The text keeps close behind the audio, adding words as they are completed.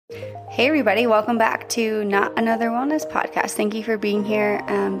Hey everybody, welcome back to Not Another Wellness Podcast. Thank you for being here,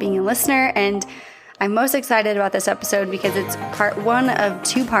 being a listener, and I'm most excited about this episode because it's part one of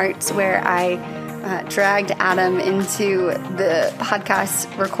two parts where I dragged Adam into the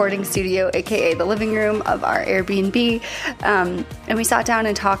podcast recording studio, aka the living room of our Airbnb, and we sat down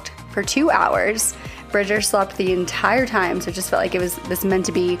and talked for 2 hours. Bridger slept the entire time, so it just felt like it was this meant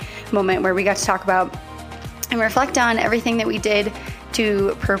to be moment where we got to talk about and reflect on everything that we did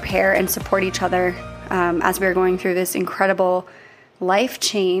to prepare and support each other as we were going through this incredible life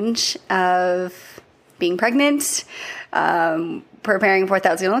change of being pregnant, preparing for what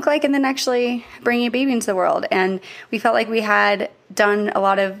that was going to look like, and then actually bringing a baby into the world. And we felt like we had done a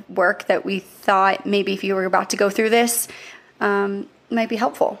lot of work that we thought maybe if you were about to go through this might be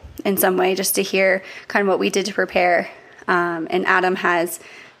helpful in some way, just to hear kind of what we did to prepare. And Adam has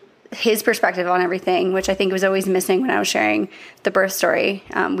his perspective on everything, which I think was always missing when I was sharing the birth story.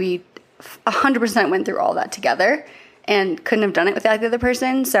 We 100% went through all that together and couldn't have done it without the other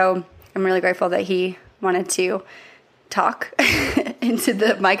person. So I'm really grateful that he wanted to talk into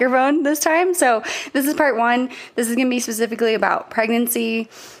the microphone this time. So this is part one. This is going to be specifically about pregnancy,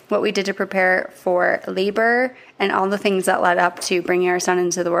 what we did to prepare for labor, and all the things that led up to bringing our son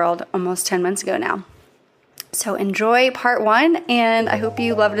into the world almost 10 months ago now. So enjoy part one, and I hope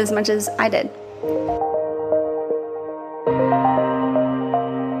you love it as much as I did.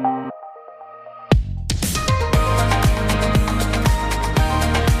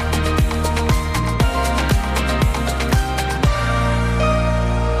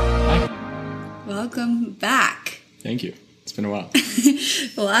 Welcome back. Thank you. It's been a while.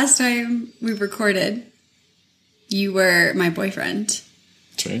 The last time we recorded, you were my boyfriend.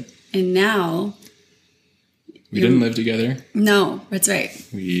 That's right. And now we didn't live together. No, that's right.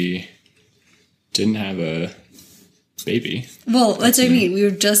 We didn't have a baby. Well, that's what I mean. We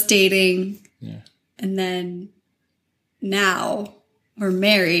were just dating. Yeah. And then now we're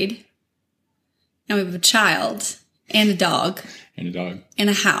married. And we have a child and a dog. And a dog. And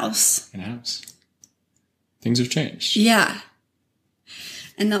a house. And a house. Things have changed. Yeah.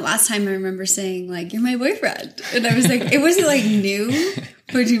 And the last time I remember saying, like, you're my boyfriend. And I was like, it wasn't like new.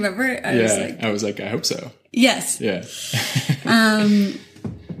 But do you remember? I was like, I hope so. Yes. Yeah. And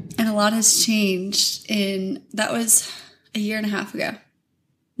a lot has changed that was a year and a half ago.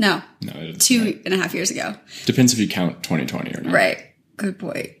 No, 2.5 years ago. Depends if you count 2020 or not. Right. Good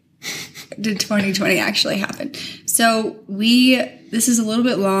point. Did 2020 actually happen? So this is a little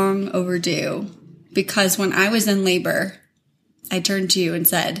bit long overdue because when I was in labor, I turned to you and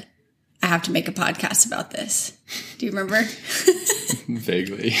said, I have to make a podcast about this. Do you remember?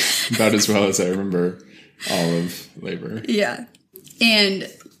 Vaguely. About as well as I remember all of labor. Yeah.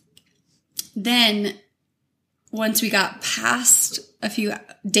 And then once we got past a few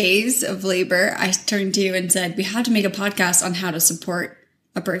days of labor, I turned to you and said, we have to make a podcast on how to support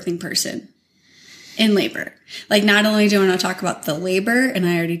a birthing person in labor. Like, not only do I want to talk about the labor, and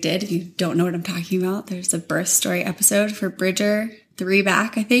I already did. If you don't know what I'm talking about, there's a birth story episode for Bridger 3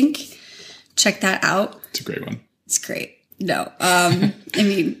 back, I think. Check that out. It's a great one. It's great. No.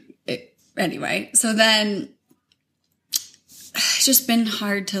 Anyway. So then it's just been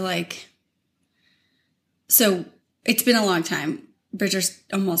hard to so it's been a long time. Bridger's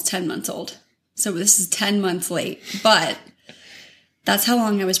almost 10 months old. So this is 10 months late, but that's how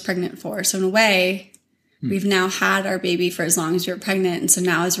long I was pregnant for. So in a way, we've now had our baby for as long as we were pregnant. And so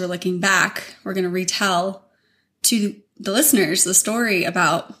now as we're looking back, we're going to retell to the listeners the story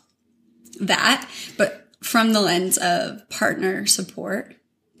about that, but from the lens of partner support,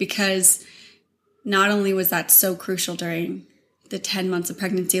 because not only was that so crucial during the 10 months of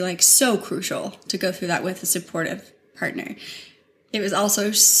pregnancy, so crucial to go through that with a supportive partner. It was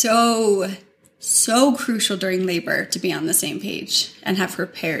also so crucial during labor to be on the same page and have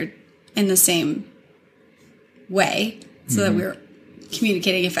prepared in the same way so that we were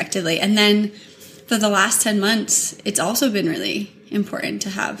communicating effectively. And then for the last 10 months, it's also been really important to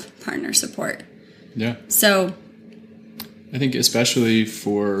have partner support. Yeah. So I think especially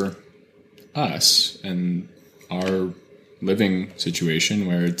for us and our living situation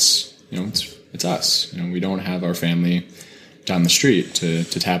where it's us. We don't have our family down the street to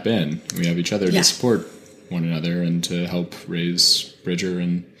tap in. We have each other to support one another and to help raise Bridger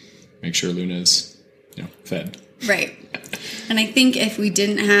and make sure Luna's, fed. Right. And I think if we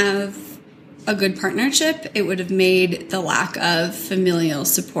didn't have a good partnership, it would have made the lack of familial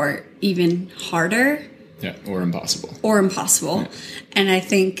support even harder. Yeah, or impossible. Yeah. And I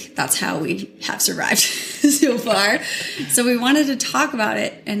think that's how we have survived so far. So we wanted to talk about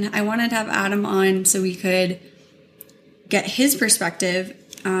it, and I wanted to have Adam on so we could get his perspective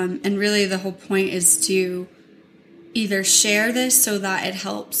And really the whole point is to either share this so that it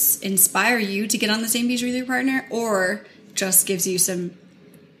helps inspire you to get on the same page with your partner, or just gives you some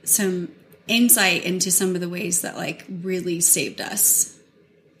insight into some of the ways that like really saved us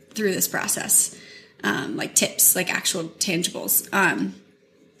through this process. Like tips, like actual tangibles.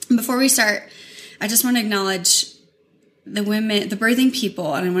 Before we start, I just want to acknowledge the women, the birthing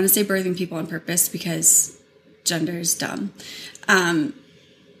people, and I want to say birthing people on purpose because gender is dumb,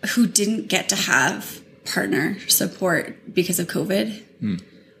 who didn't get to have partner support because of COVID,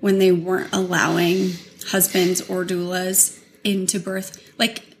 when they weren't allowing husbands or doulas into birth.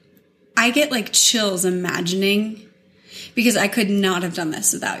 Like, I get like chills imagining, because I could not have done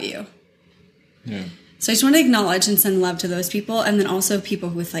this without you. Yeah. So I just want to acknowledge and send love to those people, and then also people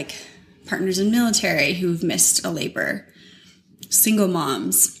with like partners in military who've missed a labor, single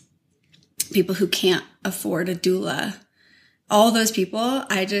moms, people who can't afford a doula. All those people,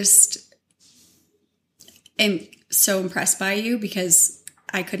 I just am so impressed by you, because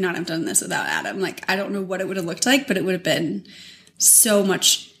I could not have done this without Adam. Like, I don't know what it would have looked like, but it would have been so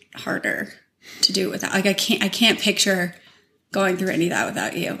much harder to do it without. Like, I can't picture going through any of that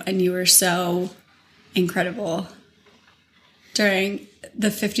without you. And you were so incredible during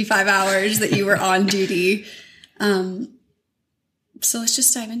the 55 hours that you were on duty. So let's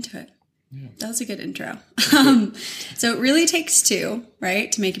just dive into it. Yeah. That was a good intro. So it really takes two,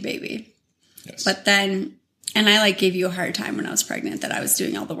 right, to make a baby. Yes. But then, and I like gave you a hard time when I was pregnant that I was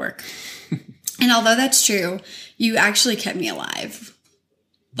doing all the work. And although that's true, you actually kept me alive.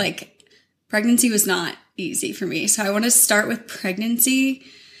 Like, pregnancy was not easy for me. So I want to start with pregnancy,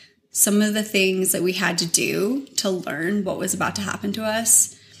 some of the things that we had to do to learn what was about to happen to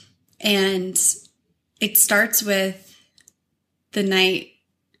us. And it starts with the night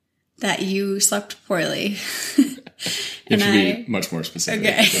that you slept poorly. You have to be much more specific.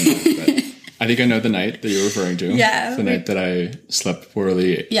 Okay. But I think I know the night that you're referring to. Yeah. The night that I slept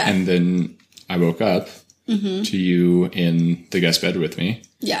poorly. Yeah. And then I woke up to you in the guest bed with me.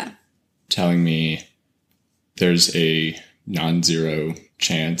 Yeah. Telling me there's a non-zero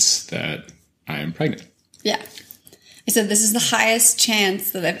chance that I am pregnant. Yeah. I said, this is the highest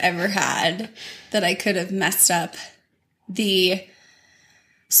chance that I've ever had that I could have messed up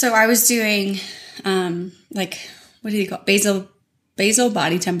so I was doing, like, what do you call it? Basal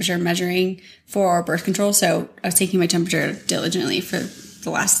body temperature measuring for birth control. So I was taking my temperature diligently for the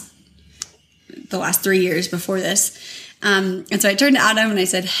last 3 years before this. And so I turned to Adam and I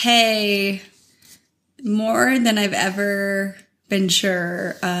said, hey, more than I've ever been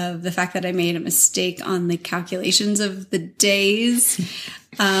sure of the fact that I made a mistake on the calculations of the days,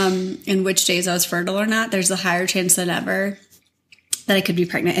 and which days I was fertile or not, there's a higher chance than ever that I could be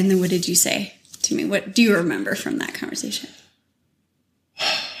pregnant. And then what did you say to me? What do you remember from that conversation?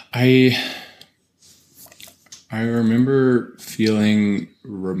 I remember feeling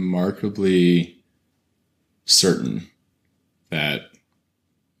remarkably certain that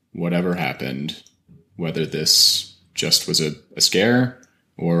whatever happened, whether this just was a scare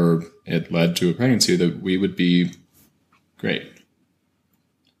or it led to a pregnancy, that we would be great.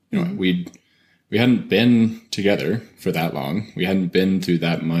 You know, we hadn't been together for that long. We hadn't been through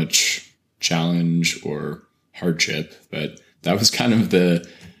that much challenge or hardship, but that was kind of the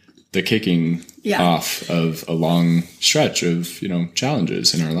kicking off of a long stretch of, you know,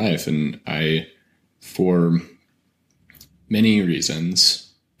 challenges in our life. And I, for many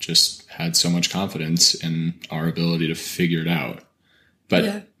reasons, just had so much confidence in our ability to figure it out.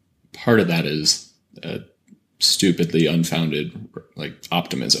 But part of that is a stupidly unfounded, like,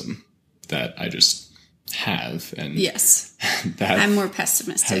 optimism that I just have. And yes, that I'm more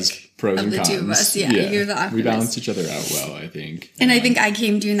pessimistic has pros of and the cons. two of us. Yeah, you're the optimist. We balance each other out well, I think. And I think I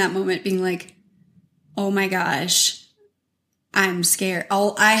came during that moment being like, oh my gosh, I'm scared.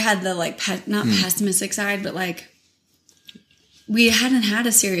 I had the like, not pessimistic side, but like, we hadn't had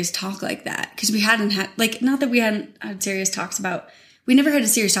a serious talk like that. Cause we hadn't had, like, not that we hadn't had serious talks about, we never had a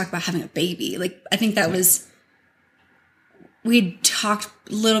serious talk about having a baby. Like, I think that was, we'd talked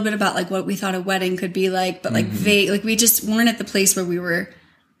a little bit about like what we thought a wedding could be like, but like vague, like we just weren't at the place where we were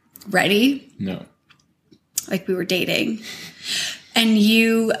ready. No. Like we were dating. And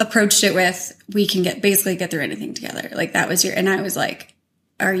you approached it with, we can basically get through anything together. Like that was and I was like,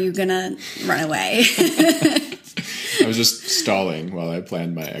 are you gonna run away? I was just stalling while I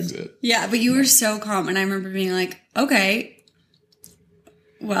planned my exit. Yeah, but you were so calm. And I remember being like, okay,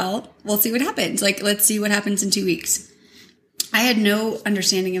 well, we'll see what happens. Like, let's see what happens in 2 weeks. I had no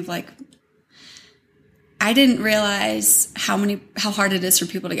understanding of like, I didn't realize how hard it is for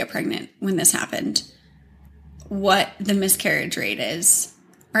people to get pregnant when this happened, what the miscarriage rate is,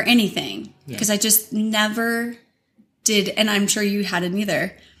 or anything. Because I just never did, and I'm sure you hadn't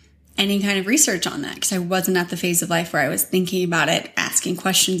either, any kind of research on that. Because I wasn't at the phase of life where I was thinking about it, asking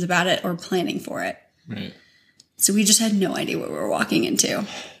questions about it, or planning for it. Right. So we just had no idea what we were walking into.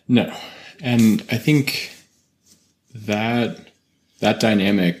 No. And I think that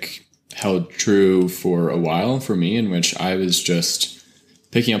dynamic held true for a while for me, in which I was just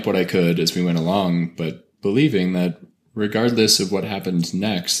picking up what I could as we went along, but believing that regardless of what happened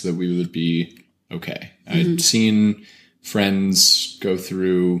next, that we would be okay. I'd seen friends go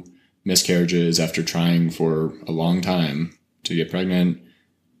through miscarriages after trying for a long time to get pregnant.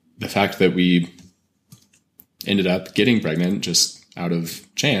 The fact that we ended up getting pregnant just out of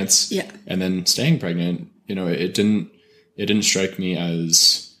chance, and then staying pregnant, it didn't strike me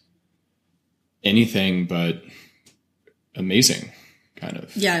as anything but amazing, kind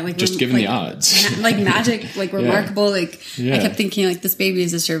of. Yeah, like just given the odds, like magic, like remarkable. Like I kept thinking, like, this baby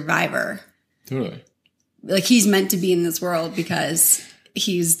is a survivor. Totally. Like, he's meant to be in this world because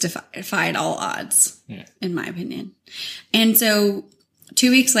he's defied all odds, in my opinion. And so 2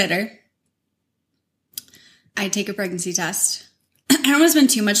 weeks later, I take a pregnancy test. I don't want to spend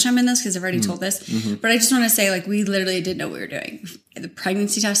too much time in this because I've already told this, but I just want to say, like, we literally didn't know what we were doing. The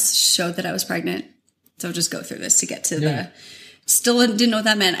pregnancy test showed that I was pregnant. So I'll just go through this to get to still didn't know what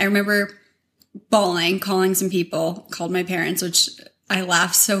that meant. I remember bawling, calling some people, called my parents, which I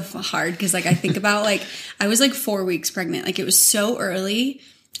laughed so hard because, like, I think about, like, I was like 4 weeks pregnant. Like, it was so early.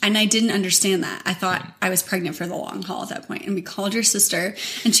 And I didn't understand that. I thought I was pregnant for the long haul at that point. And we called your sister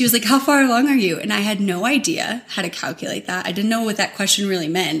and she was like, how far along are you? And I had no idea how to calculate that. I didn't know what that question really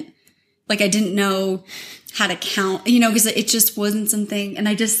meant. Like, I didn't know how to count, because it just wasn't something. And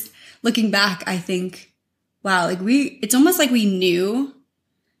I just, looking back, I think, wow, like it's almost like we knew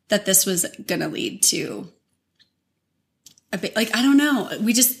that this was going to lead to a bit, like, I don't know.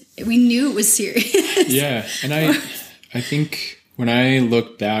 We knew it was serious. Yeah. And I think when I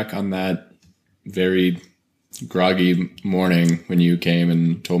look back on that very groggy morning when you came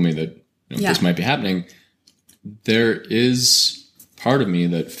and told me that this might be happening, there is part of me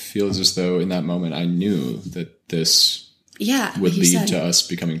that feels as though in that moment I knew that this would lead to us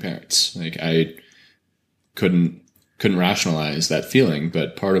becoming parents. Like, I couldn't rationalize that feeling,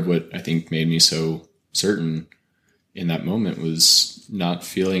 but part of what I think made me so certain in that moment was not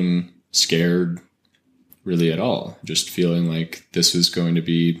feeling scared really at all. Just feeling like this was going to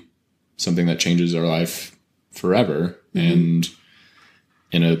be something that changes our life forever, and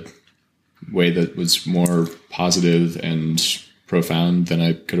in a way that was more positive and profound than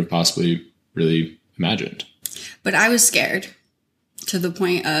I could have possibly really imagined. But I was scared to the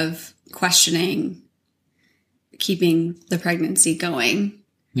point of questioning keeping the pregnancy going.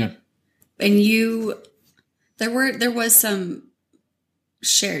 Yeah. And there was some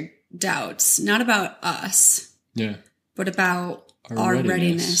shared doubts, not about us, but about our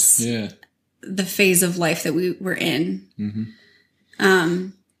readiness. Yeah. The phase of life that we were in.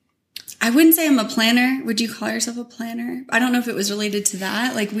 I wouldn't say I'm a planner. Would you call yourself a planner? I don't know if it was related to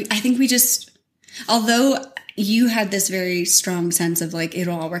that. Like, I think we just, although you had this very strong sense of, like,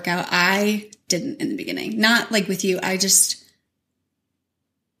 it'll all work out, I didn't in the beginning. Not like with you. I just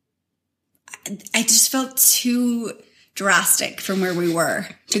felt too drastic from where we were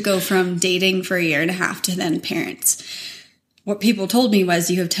to go from dating for 1.5 years to then parents. What people told me was,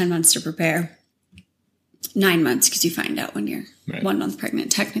 you have 10 months to prepare. 9 months, because you find out when you're 1 month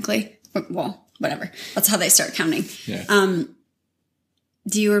pregnant, technically. Well, whatever. That's how they start counting. Yeah.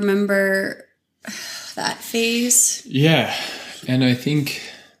 Do you remember that phase? Yeah. And I think,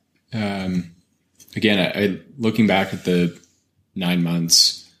 again, I looking back at the 9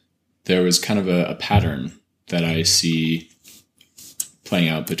 months, there was kind of a pattern that I see playing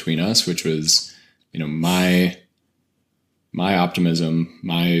out between us, which was, my optimism,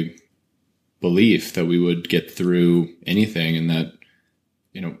 my belief that we would get through anything, and that,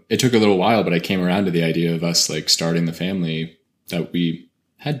 it took a little while, but I came around to the idea of us, like, starting the family that we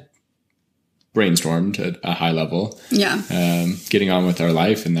had brainstormed at a high level. Yeah. Getting on with our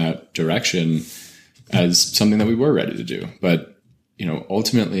life in that direction as something that we were ready to do. But,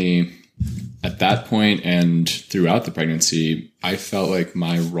 ultimately at that point and throughout the pregnancy, I felt like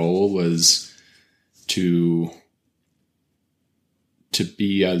my role was to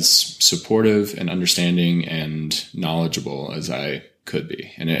be as supportive and understanding and knowledgeable as I could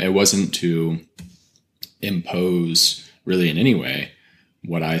be. And it wasn't to impose really in any way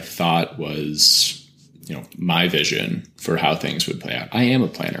what I thought was, my vision for how things would play out. I am a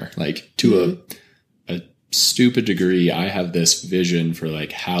planner, like, to a stupid degree. I have this vision for,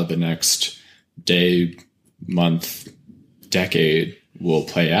 like, how the next day, month, decade will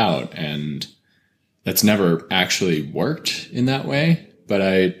play out. And that's never actually worked in that way. But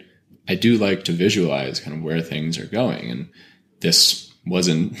I do like to visualize kind of where things are going. And this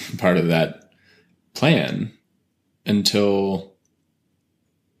wasn't part of that plan until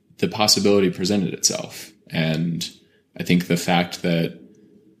the possibility presented itself. And I think the fact that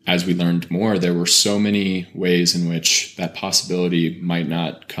as we learned more, there were so many ways in which that possibility might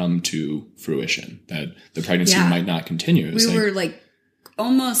not come to fruition, that the pregnancy might not continue. We were like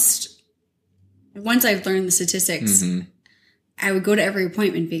almost, once I've learned the statistics, I would go to every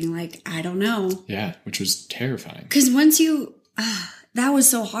appointment being like, I don't know. Yeah, which was terrifying. Because once you, that was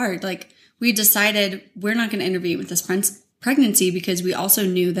so hard. Like, we decided we're not going to intervene with this pregnancy because we also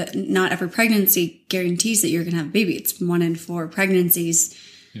knew that not every pregnancy guarantees that you're going to have a baby. It's 1 in 4 pregnancies.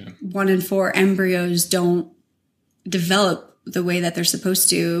 Yeah. 1 in 4 embryos don't develop the way that they're supposed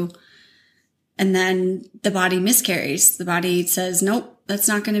to. And then the body miscarries. The body says, nope, that's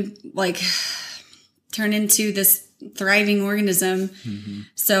not going to like turn into this thriving organism.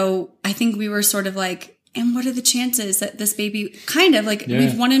 So I think we were sort of like, and what are the chances that this baby kind of like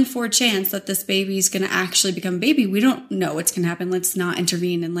we've 1 in 4 chance that this baby is going to actually become a baby. We don't know what's going to happen. Let's not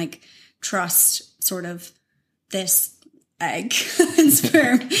intervene and like trust sort of this egg and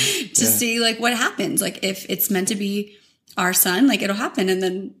sperm to see like what happens. Like if it's meant to be our son, like it'll happen. And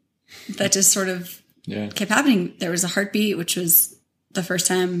then that just sort of kept happening. There was a heartbeat, which was the first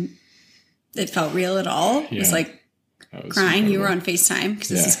time it felt real at all. It was like crying. Incredible. You were on FaceTime because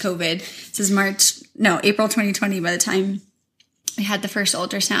this is COVID. This is April 2020 by the time I had the first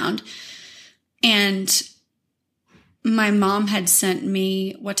ultrasound. And my mom had sent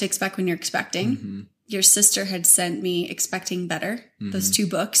me What to Expect When You're Expecting. Your sister had sent me Expecting Better, those 2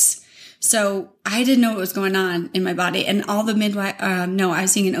 books. So I didn't know what was going on in my body. And all the I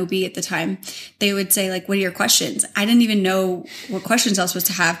was seeing an OB at the time. They would say, like, what are your questions? I didn't even know what questions I was supposed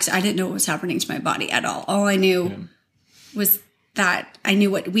to have because I didn't know what was happening to my body at all. All I knew was that I knew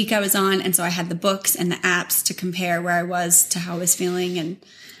what week I was on. And so I had the books and the apps to compare where I was to how I was feeling. And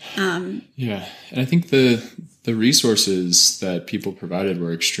and I think the resources that people provided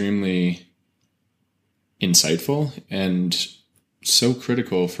were extremely insightful and so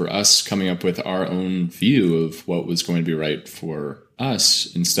critical for us coming up with our own view of what was going to be right for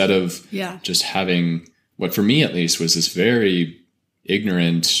us, instead of just having what, for me at least, was this very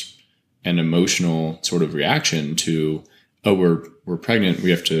ignorant and emotional sort of reaction to, oh, we're pregnant, we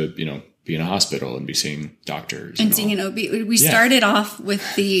have to, be in a hospital and be seeing doctors. And seeing an OB. We started off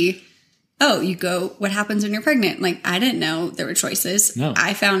with the, you go, what happens when you're pregnant? Like, I didn't know there were choices. No.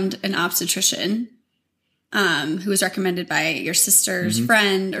 I found an obstetrician who was recommended by your sister's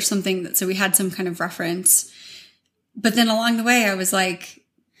friend or something. So we had some kind of reference. But then along the way, I was like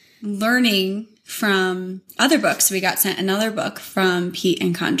learning from other books. We got sent another book from Pete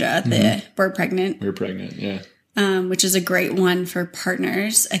and Kandra, the We're Pregnant. We're Pregnant, yeah. Which is a great one for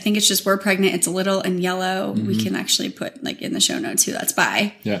partners. I think it's just We're Pregnant. It's little and yellow. We can actually put like in the show notes who that's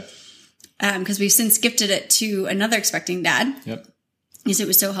by. Yeah. Because we've since gifted it to another expecting dad. Yep. Because it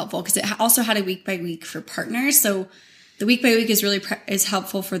was so helpful. Because it also had a week by week for partners. So the week by week is really is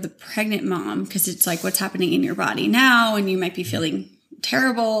helpful for the pregnant mom because it's like what's happening in your body now, and you might be feeling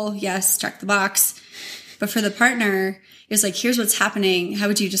terrible. Yes, check the box. But for the partner, it's like, here's what's happening. How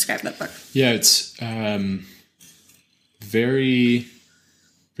would you describe that book? Yeah, it's very,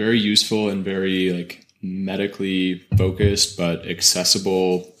 very useful and very like medically focused but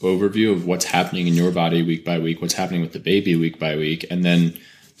accessible overview of what's happening in your body week by week, what's happening with the baby week by week, and then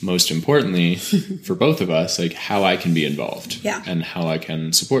most importantly for both of us, like how I can be involved and how I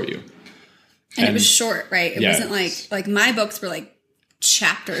can support you. And it was short, right? It wasn't like my books were like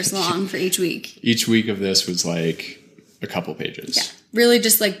chapters long for each week. Each week of this was like a couple pages. Yeah. Really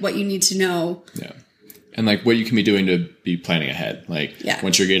just like what you need to know. Yeah. And like what you can be doing to be planning ahead. Like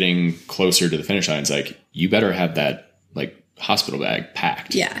once you're getting closer to the finish line, it's like, you better have that like hospital bag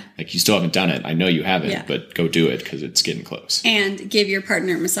packed. Yeah. Like you still haven't done it. I know you haven't, but go do it because it's getting close. And give your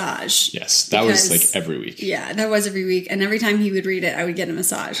partner a massage. Yes. That was like every week. Yeah, that was every week. And every time he would read it, I would get a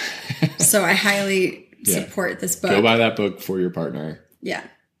massage. So I highly support this book. Go buy that book for your partner. Yeah.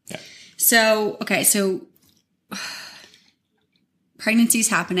 So, okay. So pregnancy's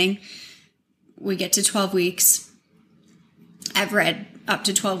happening. We get to 12 weeks. I've read up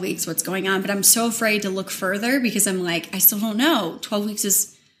to 12 weeks what's going on, but I'm so afraid to look further because I'm like, I still don't know. 12 weeks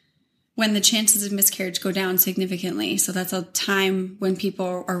is when the chances of miscarriage go down significantly. So that's a time when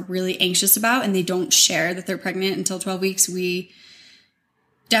people are really anxious about and they don't share that they're pregnant until 12 weeks. We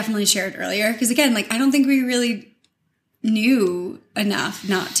definitely shared earlier because again, like I don't think we really knew enough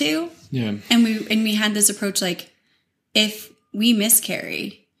not to. Yeah. And we had this approach like if we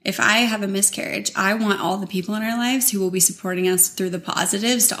miscarry, if I have a miscarriage, I want all the people in our lives who will be supporting us through the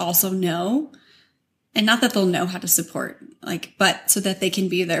positives to also know, and not that they'll know how to support, like, but so that they can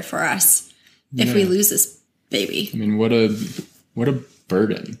be there for us if we lose this baby. I mean, what a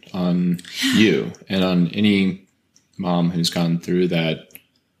burden on you and on any mom who's gone through that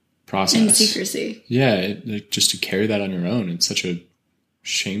process. In secrecy. Yeah, just to carry that on your own. It's such a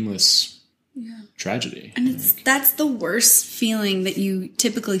shameless tragedy. And that's the worst feeling that you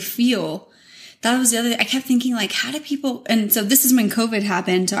typically feel. That was the other, I kept thinking, like, how do people, and so this is when COVID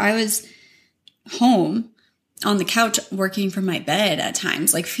happened. So I was home on the couch working from my bed at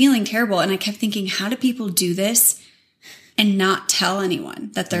times, like feeling terrible. And I kept thinking, how do people do this and not tell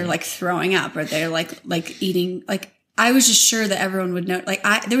anyone that they're like throwing up or they're like eating? Like, I was just sure that everyone would know. Like,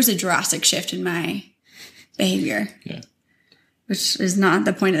 there was a drastic shift in my behavior. Yeah. Which is not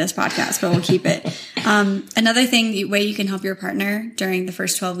the point of this podcast, but we'll keep it. Another way you can help your partner during the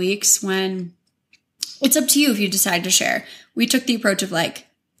first 12 weeks, when it's up to you if you decide to share. We took the approach of like,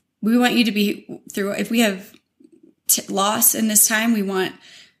 we want you to be through, if we have loss in this time, we want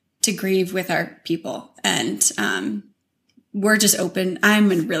to grieve with our people. And we're just open.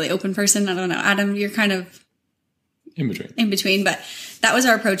 I'm a really open person. I don't know. Adam, you're kind of in between, but that was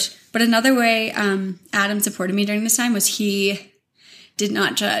our approach. But another way Adam supported me during this time was he did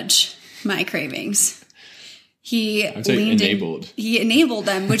not judge my cravings. He enabled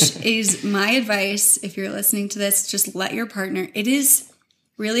them, which is my advice. If you're listening to this, just let your partner. It is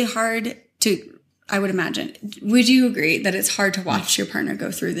really hard to, I would imagine. Would you agree that it's hard to watch your partner go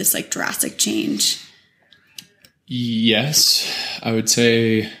through this like drastic change? Yes, I would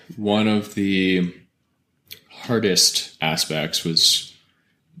say one of the hardest aspects was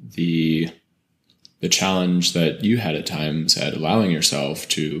the challenge that you had at times at allowing yourself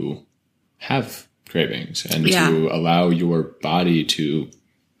to have cravings and to allow your body to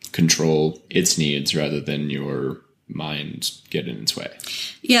control its needs rather than your mind get in its way.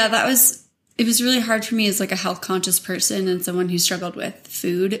 Yeah, it was really hard for me as like a health conscious person and someone who struggled with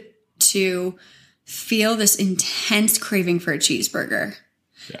food to feel this intense craving for a cheeseburger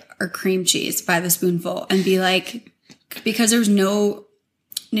or cream cheese by the spoonful and be like, because there's no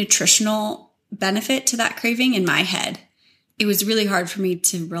nutritional benefit to that craving in my head, it was really hard for me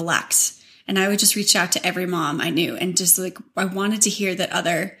to relax. And I would just reach out to every mom I knew and just like, I wanted to hear that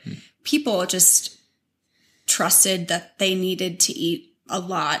other people just trusted that they needed to eat a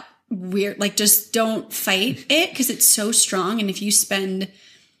lot. Weird, like just don't fight it because it's so strong. And if you spend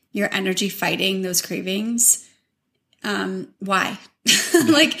your energy fighting those cravings, why?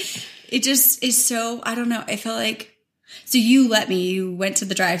 Like it just is so, I don't know. I felt like, so you went to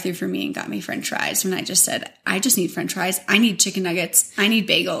the drive-thru for me and got me French fries when I just said, I just need French fries. I need chicken nuggets. I need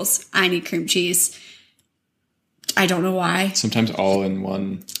bagels. I need cream cheese. I don't know why. Sometimes all in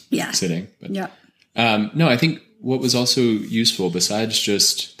one sitting. But, no, I think what was also useful besides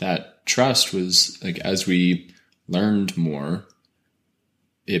just that trust was like, as we learned more,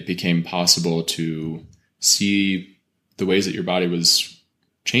 it became possible to see the ways that your body was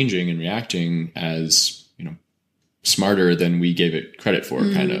changing and reacting as, smarter than we gave it credit for,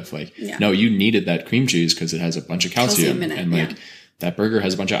 kind of like, no, you needed that cream cheese because it has a bunch of calcium in it, and like that burger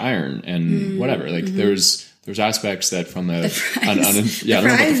has a bunch of iron and whatever. Like there's aspects that from I don't know about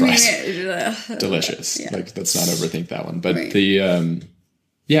the fries. Delicious. Yeah. Like let's not overthink that one. But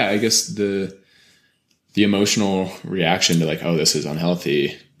I guess the emotional reaction to like, oh, this is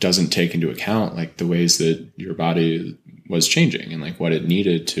unhealthy doesn't take into account like the ways that your body was changing and like what it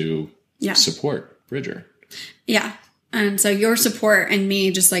needed to support Bridger. Yeah. And so your support and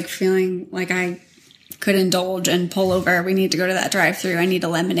me just like feeling like I could indulge and pull over. We need to go to that drive-thru. I need a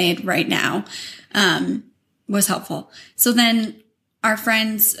lemonade right now. Was helpful. So then our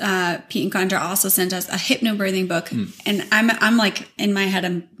friends, Pete and Condra also sent us a hypnobirthing book. And I'm like in my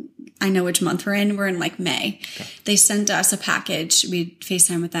head, I know which month we're in. We're in like May. Okay. They sent us a package. We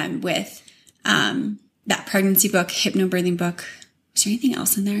FaceTime with them with, that pregnancy book, hypnobirthing book. Was there anything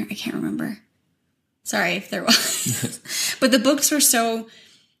else in there? I can't remember. Sorry if there was. But the books were so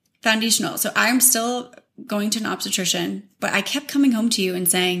foundational. So I'm still going to an obstetrician, but I kept coming home to you and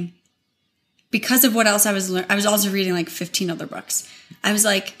saying, because of what else I was learning, I was also reading like 15 other books. I was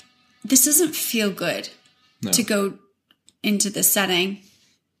like, this doesn't feel good to go into this setting.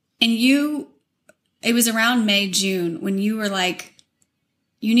 And it was around May, June when you were like,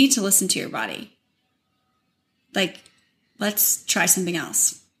 you need to listen to your body. Like, let's try something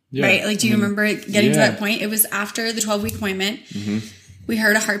else. Yeah. Right? Like, do you remember getting to that point? It was after the 12-week appointment. Mm-hmm. We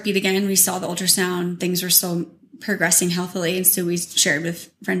heard a heartbeat again. We saw the ultrasound. Things were still progressing healthily. And so we shared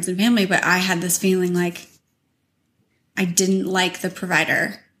with friends and family. But I had this feeling like, I didn't like the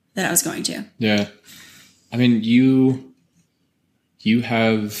provider that I was going to. Yeah. I mean, you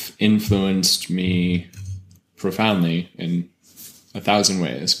have influenced me profoundly in 1,000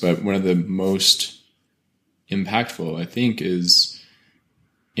 ways, but one of the most impactful, I think, is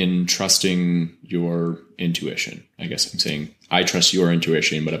in trusting your intuition. I guess I'm saying I trust your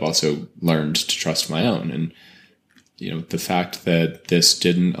intuition, but I've also learned to trust my own. And, the fact that this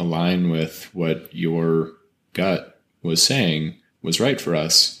didn't align with what your gut was saying was right for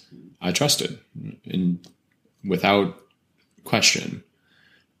us, I trusted. And without question,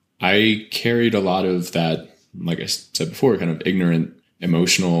 I carried a lot of that, like I said before, kind of ignorant,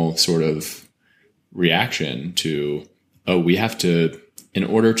 emotional sort of reaction to, we have to, in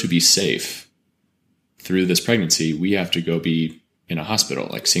order to be safe through this pregnancy, we have to go be in a hospital,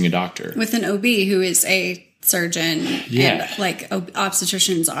 like seeing a doctor. With an OB who is a surgeon. Yeah. And like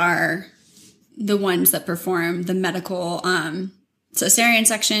obstetricians are the ones that perform the medical cesarean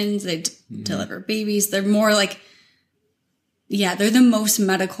sections. They deliver babies. They're more like, they're the most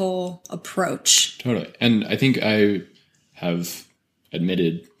medical approach. Totally. And I think I have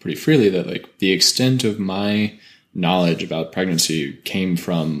admitted pretty freely that like the extent of my knowledge about pregnancy came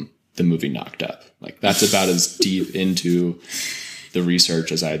from the movie Knocked Up. Like that's about as deep into the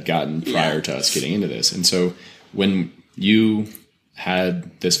research as I had gotten prior to us getting into this. And so when you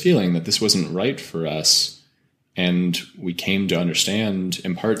had this feeling that this wasn't right for us, and we came to understand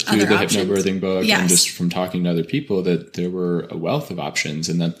in part through the hypnobirthing book and just from talking to other people that there were a wealth of options,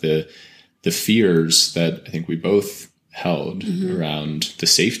 and that the fears that I think we both held around the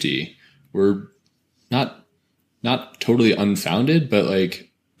safety were not totally unfounded, but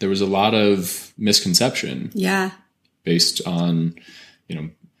like there was a lot of misconception. Yeah. Based on,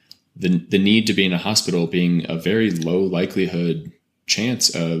 the need to be in a hospital being a very low likelihood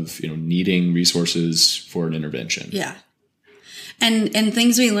chance of, needing resources for an intervention. Yeah. And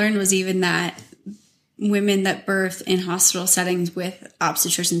things we learned was even that women that birth in hospital settings with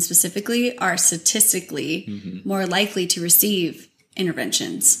obstetricians specifically are statistically more likely to receive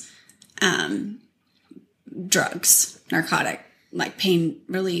interventions, drugs, narcotic, like pain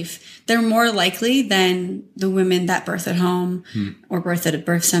relief. They're more likely than the women that birth at home or birth at a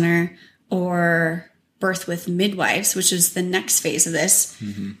birth center or birth with midwives, which is the next phase of this.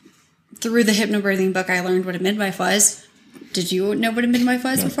 Through the hypnobirthing book, I learned what a midwife was. Did you know what a midwife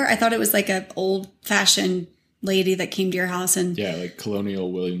was before? I thought it was like an old fashioned lady that came to your house and like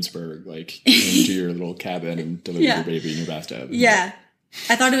colonial Williamsburg, like into your little cabin and delivered your baby in your bathtub. Yeah.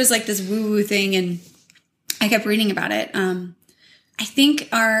 I thought it was like this woo woo thing, and I kept reading about it. I think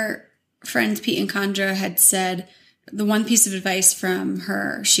our friends Pete and Kandra had said the one piece of advice from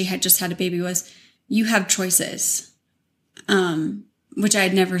her, she had just had a baby, was you have choices, which I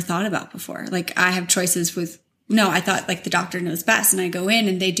had never thought about before. Like I have choices I thought like the doctor knows best and I go in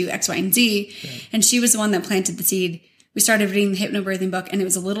and they do X, Y, and Z. Yeah. And she was the one that planted the seed. We started reading the hypnobirthing book and it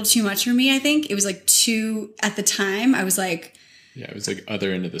was a little too much for me. I think it was like at the time I was like, it was like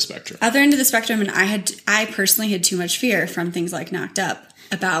other end of the spectrum. And I personally had too much fear from things like Knocked Up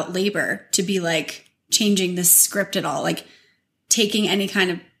about labor to be like changing the script at all, like taking any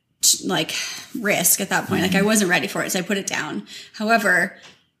kind of like risk at that point. Like I wasn't ready for it. So I put it down. However,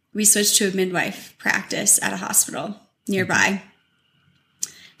 we switched to a midwife practice at a hospital nearby.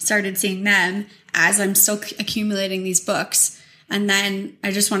 Started seeing them as I'm still accumulating these books. And then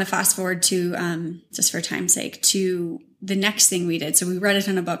I just want to fast forward to, just for time's sake, to the next thing we did. So we read a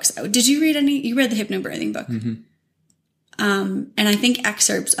ton of books. Did you read any? You read the hypnobirthing book. And I think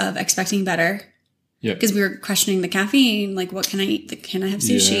excerpts of Expecting Better. Yeah. Because we were questioning the caffeine. Like, what can I eat? Can I have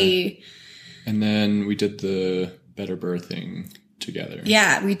sushi? Yeah. And then we did the Better Birthing together.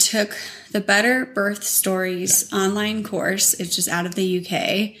 Yeah. We took the Better Birth Stories online course. It's just out of the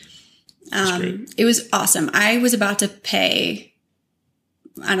UK. It was awesome. I was about to pay,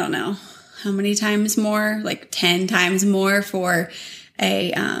 I don't know how many times more, like 10 times more for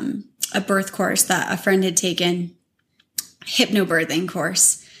a birth course that a friend had taken, hypnobirthing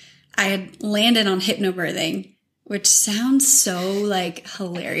course. I had landed on hypnobirthing, which sounds so like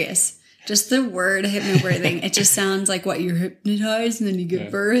hilarious. Just the word hypnobirthing, it just sounds like what, you're hypnotized and then you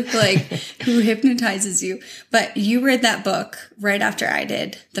give birth. Like who hypnotizes you? But you read that book right after I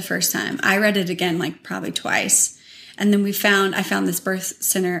did the first time. I read it again, like probably twice. And then I found this birth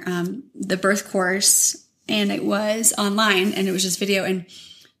center, the birth course, and it was online and it was just video. And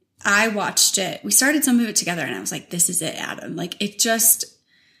I watched it. We started some of it together and I was like, this is it, Adam. Like it just,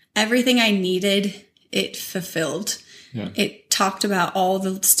 everything I needed, it fulfilled. Yeah. It talked about all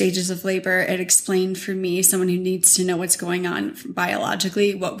the stages of labor. It explained for me, someone who needs to know what's going on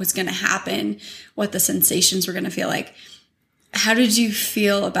biologically, what was going to happen, what the sensations were going to feel like. How did you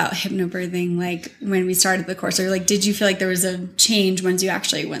feel about hypnobirthing, like when we started the course? Or like, did you feel like there was a change once you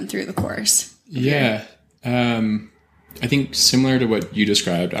actually went through the course? Yeah. I think similar to what you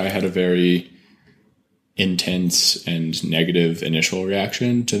described, I had a very intense and negative initial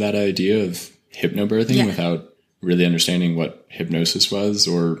reaction to that idea of hypnobirthing without really understanding what hypnosis was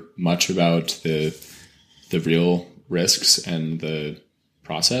or much about the real risks and the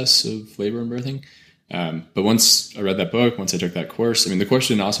process of labor and birthing. But once I read that book, once I took that course, I mean, the course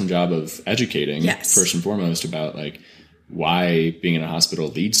did an awesome job of educating first and foremost about like why being in a hospital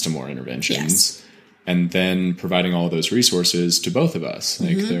leads to more interventions, and then providing all those resources to both of us.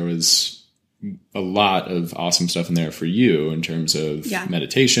 Like there was a lot of awesome stuff in there for you in terms of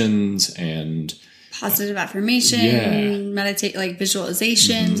meditations and positive affirmation, meditate, like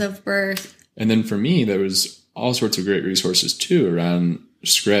visualizations of birth. And then for me, there was all sorts of great resources too around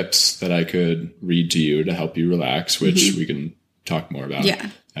scripts that I could read to you to help you relax, which we can talk more about.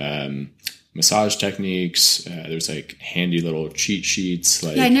 Massage techniques. There's like handy little cheat sheets.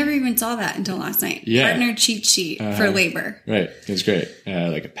 Like, I never even saw that until last night. Partner cheat sheet for labor. Right. It was great.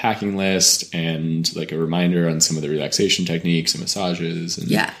 Like a packing list and like a reminder on some of the relaxation techniques and massages.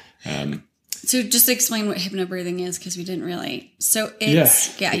 And, so just explain what hypnobirthing is, because we didn't really. So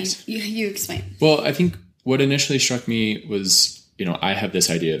it's, you explain. Well, I think what initially struck me was, you know, I have this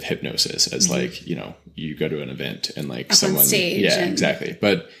idea of hypnosis as like, you know, you go to an event and like up someone, on stage exactly.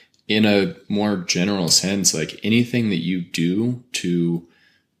 But in a more general sense, like anything that you do to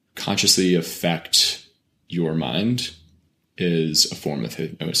consciously affect your mind is a form of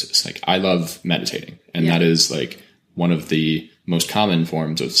hypnosis. Like I love meditating, and that is like one of the most common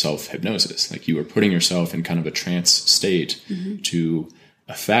forms of self-hypnosis. Like you are putting yourself in kind of a trance state to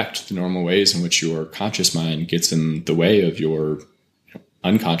affect the normal ways in which your conscious mind gets in the way of your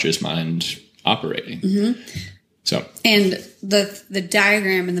unconscious mind operating. So, and the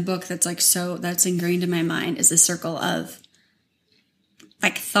diagram in the book that's like, so that's ingrained in my mind is a circle of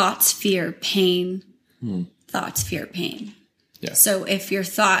like thoughts, fear, pain, thoughts, fear, pain. Yeah. So if your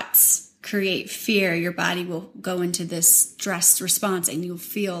thoughts create fear, your body will go into this stress response and you'll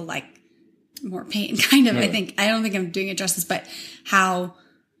feel like more pain, kind of. I don't think I'm doing it justice, but how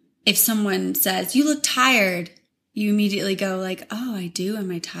if someone says, you look tired, you immediately go like, oh, I do.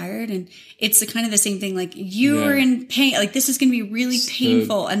 Am I tired? And it's the kind of the same thing. Like you are in pain. Like this is going to be really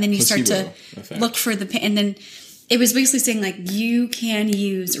painful. And then you start to look for the pain. And then it was basically saying like, you can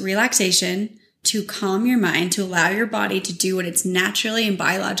use relaxation to calm your mind, to allow your body to do what it's naturally and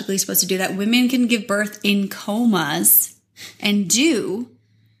biologically supposed to do, that women can give birth in comas and do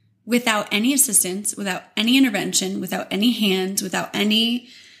without any assistance, without any intervention, without any hands, without any,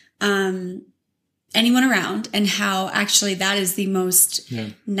 anyone around, and how actually that is the most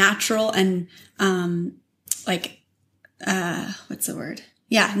natural and, what's the word?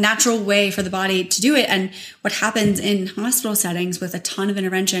 Yeah. Natural way for the body to do it. And what happens in hospital settings with a ton of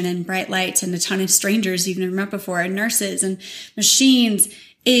intervention and bright lights and a ton of strangers you've never met before and nurses and machines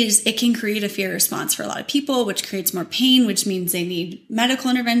is it can create a fear response for a lot of people, which creates more pain, which means they need medical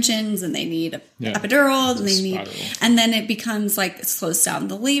interventions and they need epidural and they need, and then it becomes like, it slows down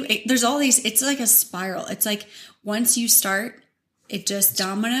the labor. There's all these, it's like a spiral. It's like once you start, it just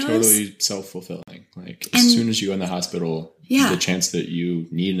dominoes. Totally self-fulfilling. Like as soon as you go in the hospital, the chance that you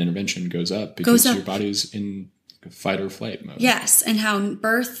need an intervention goes up because your body's in fight or flight mode. Yes. And how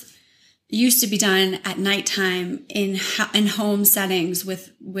birth used to be done at nighttime in home settings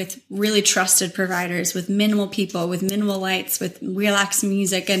with really trusted providers, with minimal people, with minimal lights, with relaxed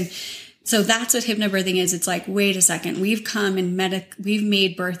music. And so that's what hypnobirthing is. It's like, wait a second, we've come and we've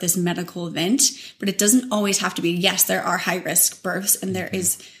made birth this medical event, but it doesn't always have to be. Yes, there are high risk births, and there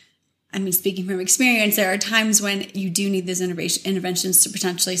is, I mean, speaking from experience, there are times when you do need these interventions to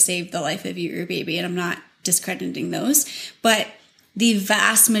potentially save the life of your baby. And I'm not discrediting those, but the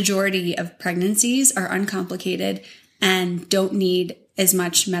vast majority of pregnancies are uncomplicated and don't need as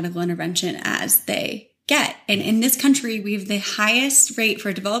much medical intervention as they get. And in this country, we have the highest rate for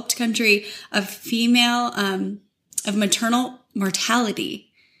a developed country of female, of maternal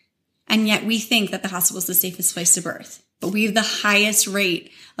mortality. And yet we think that the hospital is the safest place to birth. But we have the highest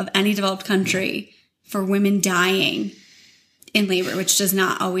rate of any developed country for women dying in labor, which does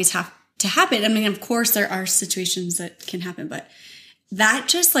not always have to happen. I mean, of course, there are situations that can happen, but that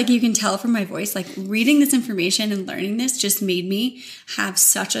just, like, you can tell from my voice, like reading this information and learning this just made me have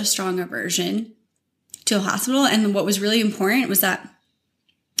such a strong aversion to a hospital. And what was really important was that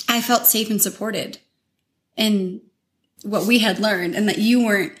I felt safe and supported in what we had learned, and that you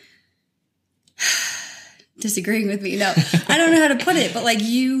weren't disagreeing with me. No, I don't know how to put it, but like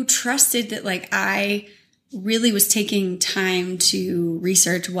you trusted that like I really was taking time to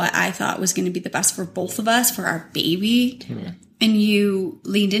research what I thought was going to be the best for both of us, for our baby. Totally. And you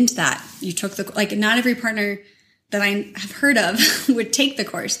leaned into that. You took like, not every partner that I have heard of would take the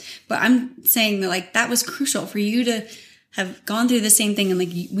course, but I'm saying that like that was crucial for you to have gone through the same thing. And like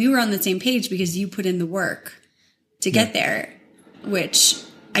we were on the same page because you put in the work to get there, which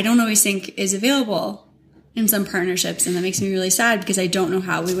I don't always think is available in some partnerships. And that makes me really sad because I don't know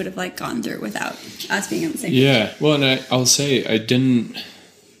how we would have like gone through it without us being on the same page. Yeah. Well, and I'll say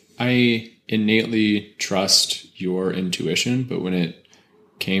I innately trust your intuition, but when it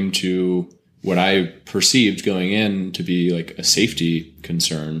came to what I perceived going in to be like a safety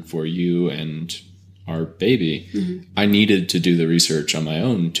concern for you and our baby, I needed to do the research on my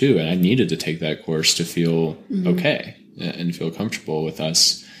own too. And I needed to take that course to feel okay and feel comfortable with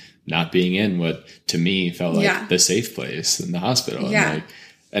us not being in what to me felt like the safe place in the hospital.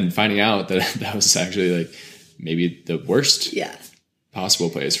 And finding out that that was actually like maybe the worst possible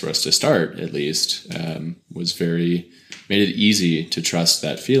place for us to start, at least, made it easy to trust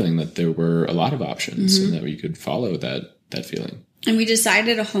that feeling that there were a lot of options and that we could follow that feeling. And we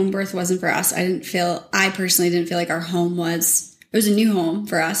decided a home birth wasn't for us. I personally didn't feel like our home it was a new home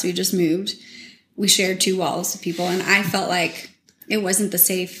for us. We just moved. We shared 2 walls with people, and I felt like it wasn't the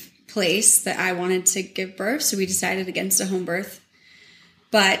safe place that I wanted to give birth. So we decided against a home birth.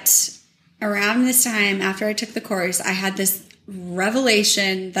 But around this time, after I took the course, I had this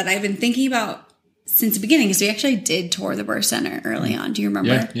revelation that I've been thinking about since the beginning, because we actually did tour the birth center early on. Do you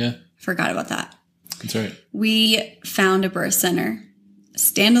remember? Yeah. Forgot about that. That's right. We found a birth center, a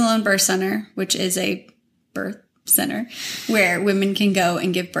standalone birth center, which is a birth center where women can go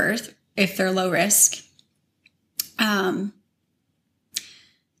and give birth if they're low risk.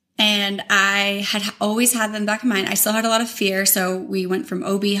 And I had always had them in the back of mind. I still had a lot of fear. So we went from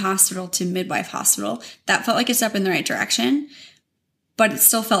OB hospital to midwife hospital. That felt like a step in the right direction, but it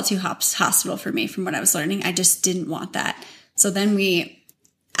still felt too hospital for me from what I was learning. I just didn't want that. So then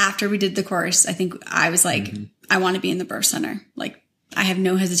after we did the course, I think I was like, I want to be in the birth center. Like, I have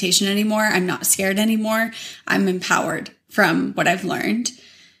no hesitation anymore. I'm not scared anymore. I'm empowered from what I've learned.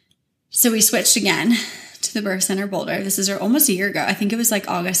 So we switched again to the birth center Boulder. This is almost a year ago. I think it was like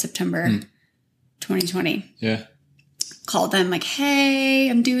August, September 2020. Yeah. Called them like, hey,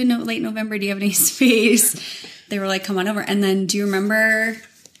 I'm doing late November. Do you have any space? They were like, come on over. And then do you remember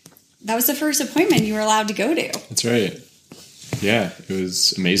that was the first appointment you were allowed to go to? That's right. Yeah. It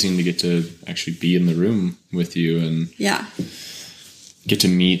was amazing to get to actually be in the room with you and get to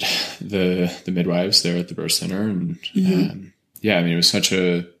meet the midwives there at the birth center. And it was such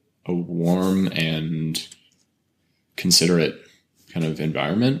a warm and considerate kind of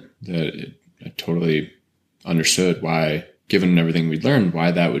environment that I totally understood why, given everything we'd learned,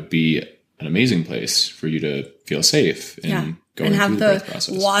 why that would be an amazing place for you to feel safe in going through the birth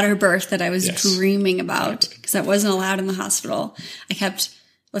process. Water birth that I was dreaming about, because that wasn't allowed in the hospital.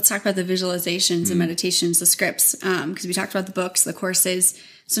 Let's talk about the visualizations and meditations, the scripts, because we talked about the books, the courses.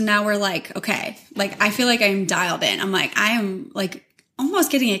 So now we're like, okay, like I feel like I'm dialed in. I'm like, I am like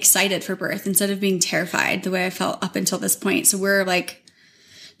almost getting excited for birth instead of being terrified the way I felt up until this point. So we're like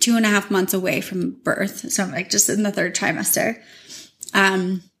 2.5 months away from birth. So I'm like just in the 3rd trimester.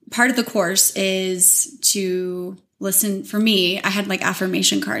 Part of the course is to listen. For me, I had like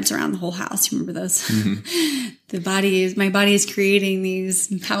affirmation cards around the whole house. You remember those? My body is creating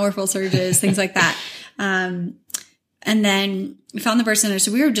these powerful surges, things like that. And then we found the birth center.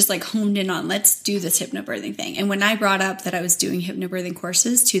 So we were just like honed in on, let's do this hypnobirthing thing. And when I brought up that I was doing hypnobirthing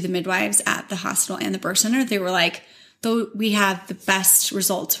courses to the midwives at the hospital and the birth center, they were like, though we have the best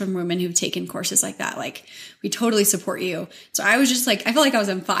results from women who've taken courses like that. Like, we totally support you. So I was just like, I felt like I was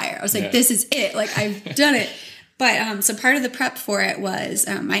on fire. I was like, this is it. Like, I've done it. But so part of the prep for it was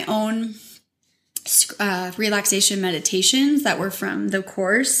my own relaxation meditations that were from the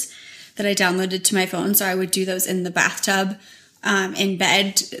course that I downloaded to my phone. So I would do those in the bathtub, in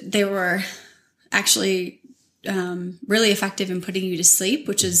bed. They were actually really effective in putting you to sleep,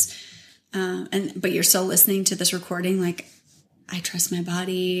 which is, but you're still listening to this recording. Like, I trust my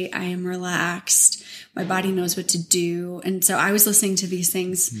body. I am relaxed. My body knows what to do. And so I was listening to these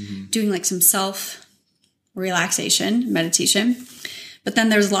things, doing like some self relaxation, meditation, but then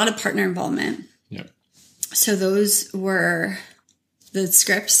there's a lot of partner involvement. Yep. So those were the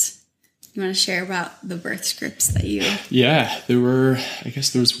scripts. You want to share about the birth scripts that you... Yeah, there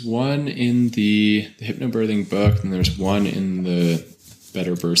was one in the hypnobirthing book, and there's one in the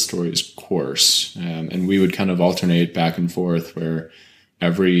Better Birth Stories course. And we would kind of alternate back and forth where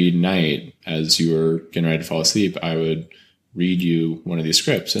every night as you were getting ready to fall asleep, I would read you one of these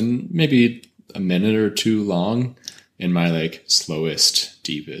scripts, and maybe a minute or two long in my like slowest,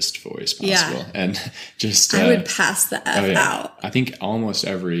 deepest voice possible. And just I would pass the F out. I think almost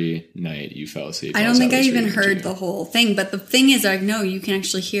every night you fell asleep. I don't think I even heard the whole thing, but the thing is, I know you can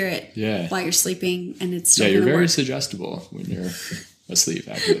actually hear it while you're sleeping, and it's still you're very work. Suggestible when you're asleep,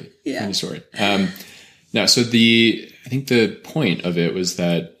 actually. Yeah. Funny story. Now, so I think the point of it was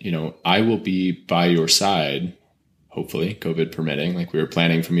that, you know, I will be by your side, hopefully, COVID permitting. Like, we were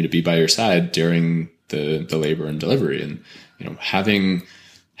planning for me to be by your side during the labor and delivery, and, you know, having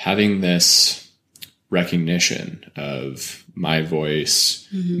this recognition of my voice,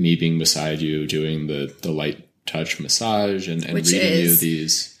 me being beside you, doing the light touch massage, and reading you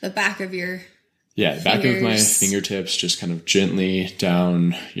these, the back of your the back of my fingertips, just kind of gently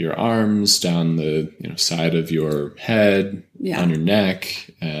down your arms, down the side of your head, on your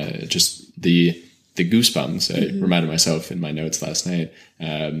neck, just the goosebumps. I reminded myself in my notes last night,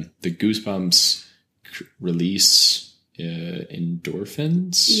 the goosebumps release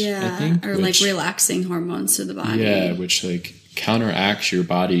endorphins, I think, or like relaxing hormones to the body. Which like counteracts your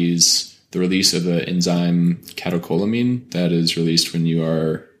body's the release of the enzyme catecholamine that is released when you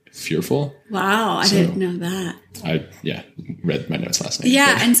are fearful. Wow, I didn't know that. I read my notes last night.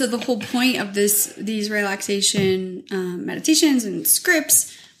 Yeah, and so the whole point of these relaxation meditations and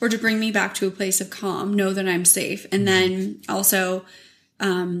scripts were to bring me back to a place of calm, know that I'm safe, and then also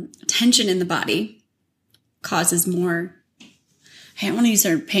tension in the body causes more. I don't want to use the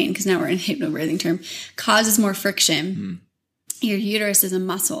word pain because now we're in hypnobirthing term. Causes more friction. Your uterus is a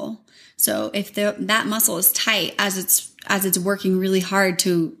muscle, so if that muscle is tight as it's working really hard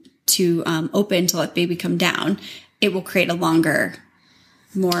to open to let baby come down, it will create a longer,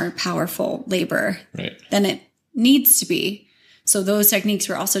 more powerful labor than it needs to be. So those techniques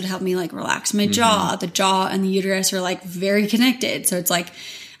were also to help me like relax my jaw. The jaw and the uterus are like very connected. So it's like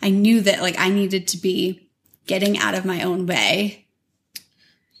I knew that like I needed to be getting out of my own way.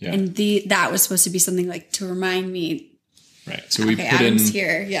 Yeah. And that was supposed to be something like to remind me. Right. So we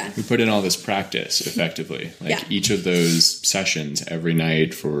put in all this practice effectively. Like each of those sessions every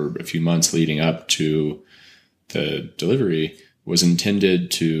night for a few months leading up to the delivery was intended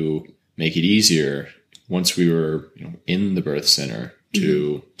to make it easier once we were in the birth center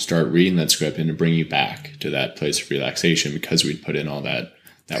to start reading that script and to bring you back to that place of relaxation, because we'd put in all that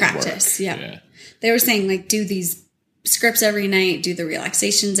practice. Work. Yeah. They were saying like do these scripts every night, do the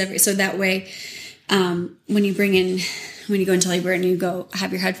relaxations so that way when you go into labor and you go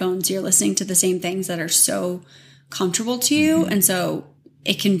have your headphones, you're listening to the same things that are so comfortable to you. And so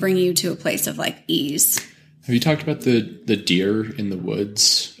it can bring you to a place of like ease. Have you talked about the deer in the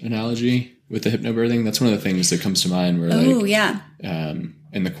woods analogy with the hypnobirthing? That's one of the things that comes to mind where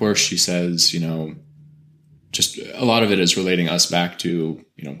in the course she says, just a lot of it is relating us back to,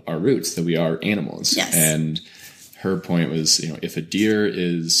 our roots, that we are animals. Yes. And her point was, if a deer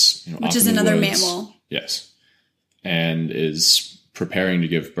is, which is another mammal. Yes. And is preparing to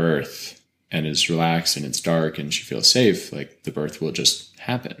give birth and is relaxed and it's dark and she feels safe, like the birth will just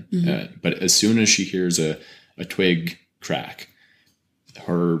happen. But as soon as she hears a twig crack,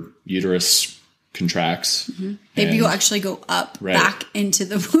 her uterus contracts. Baby will actually go up back into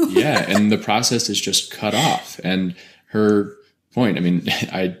the womb. And the process is just cut off. And her point, I mean,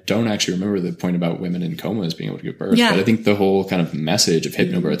 I don't actually remember the point about women in comas being able to give birth, but I think the whole kind of message of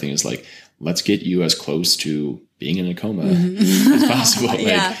hypnobirthing is like, let's get you as close to being in a coma as possible.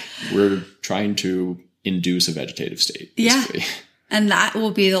 Like we're trying to induce a vegetative state. Basically. And that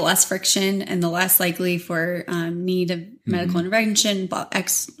will be the less friction and the less likely for need of medical intervention,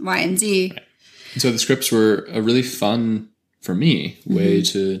 X, Y, and Z. Right. And so the scripts were a really fun, for me, way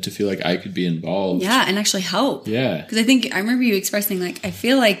to feel like I could be involved. Yeah, and actually help. Yeah. Because I remember you expressing like, I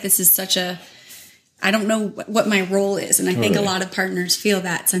feel like this is such I don't know what my role is. And I think a lot of partners feel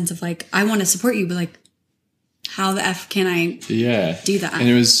that sense of like, I want to support you, but like, how the F can I do that? And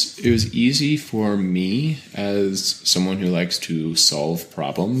it was easy for me as someone who likes to solve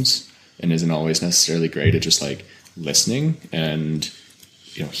problems and isn't always necessarily great at just like listening and,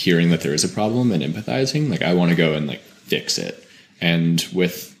 hearing that there is a problem and empathizing. Like I want to go and like fix it. And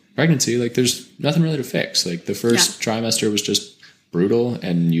with pregnancy, like there's nothing really to fix. Like the first trimester was just brutal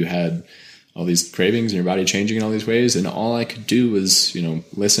and you had all these cravings and your body changing in all these ways. And all I could do was,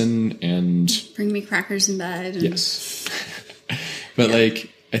 listen and bring me crackers in bed. And... Yes. But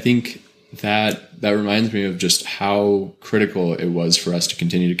like, I think that reminds me of just how critical it was for us to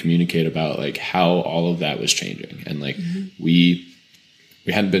continue to communicate about like how all of that was changing. And like we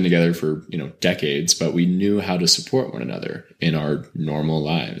we hadn't been together for, decades, but we knew how to support one another in our normal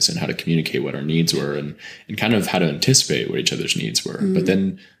lives and how to communicate what our needs were and kind of how to anticipate what each other's needs were. But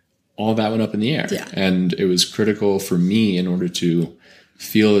then all that went up in the air. Yeah. And it was critical for me in order to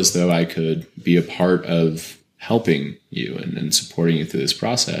feel as though I could be a part of helping you and supporting you through this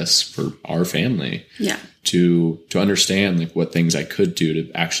process for our family. Yeah. To understand like what things I could do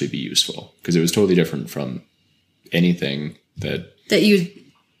to actually be useful. Because it was totally different from anything that you'd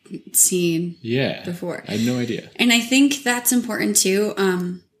seen before. I had no idea. And I think that's important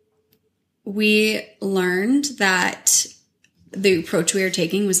too. We learned that the approach we were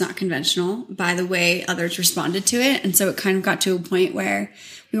taking was not conventional by the way others responded to it. And so it kind of got to a point where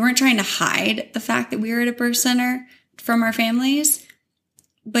we weren't trying to hide the fact that we were at a birth center from our families,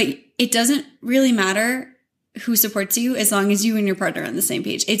 but it doesn't really matter who supports you as long as you and your partner are on the same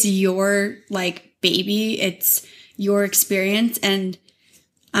page. It's your like baby. It's your experience. And,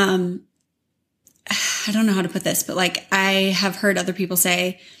 I don't know how to put this, but like I have heard other people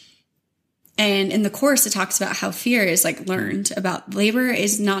say, and in the course, it talks about how fear is like learned about labor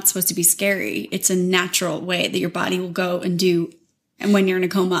is not supposed to be scary. It's a natural way that your body will go and do. And when you're in a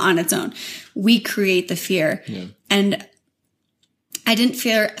coma on its own, we create the fear. Yeah. And I didn't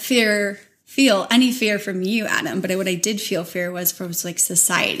feel any fear from you, Adam, but what I did feel fear was from like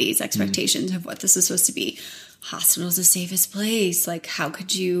society's expectations of what this is supposed to be. Hospital's the safest place. Like, how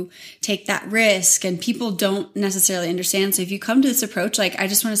could you take that risk? And people don't necessarily understand. So if you come to this approach, like, I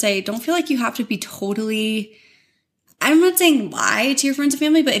just want to say, don't feel like you have to be totally, I'm not saying lie to your friends and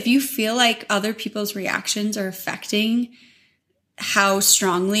family, but if you feel like other people's reactions are affecting how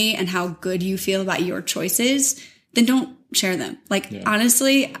strongly and how good you feel about your choices, then don't share them. Like,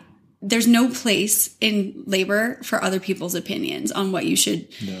 honestly, there's no place in labor for other people's opinions on what you should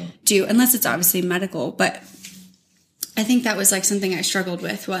do, unless it's obviously medical. But I think that was like something I struggled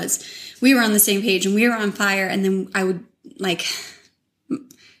with was we were on the same page and we were on fire. And then I would like,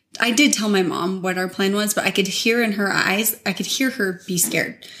 I did tell my mom what our plan was, but I could hear in her eyes, I could hear her be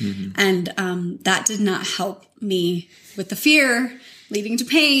scared. And that did not help me with the fear leading to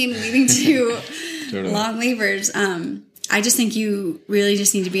pain, leading to long labors. I just think you really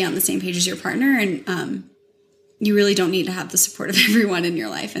just need to be on the same page as your partner. And you really don't need to have the support of everyone in your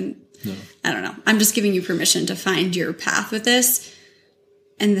life. And I don't know. I'm just giving you permission to find your path with this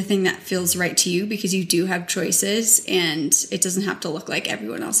and the thing that feels right to you, because you do have choices and it doesn't have to look like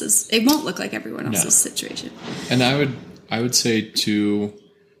everyone else's. It won't look like everyone else's situation. And I would say too,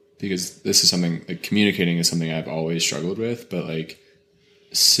 because this is something like communicating is something I've always struggled with, but like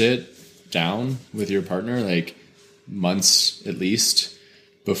sit down with your partner, like months at least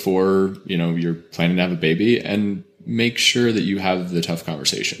before, you're planning to have a baby, and make sure that you have the tough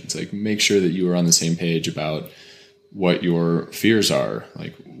conversations. Like make sure that you are on the same page about what your fears are,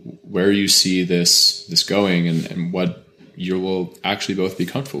 like where you see this going and what you will actually both be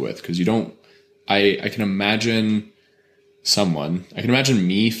comfortable with. Cause I can imagine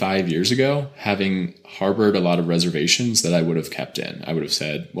me 5 years ago having harbored a lot of reservations that I would have kept in. I would have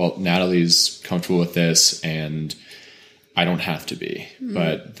said, well, Natalie's comfortable with this and I don't have to be,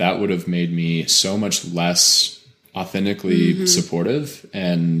 but that would have made me so much less authentically supportive,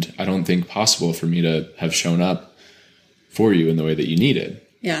 and I don't think possible for me to have shown up for you in the way that you needed.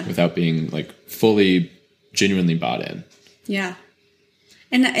 Yeah. Without being like fully genuinely bought in. Yeah.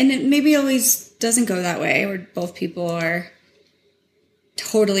 And it maybe always doesn't go that way where both people are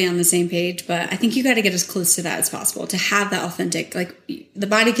totally on the same page, but I think you got to get as close to that as possible to have that authentic, like the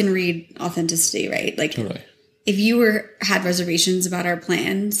body can read authenticity, right? Like totally. If you had reservations about our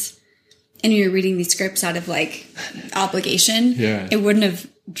plans and you were reading these scripts out of like obligation, it wouldn't have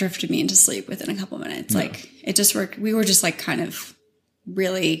drifted me into sleep within a couple minutes. No. Like it just worked. We were just like kind of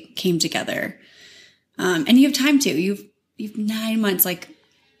really came together. And you have time to, you've 9 months like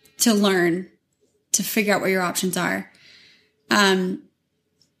to learn, to figure out what your options are.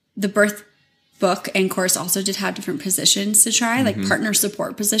 The birth book and course also did have different positions to try, like partner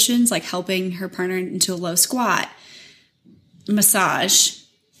support positions, like helping her partner into a low squat, massage.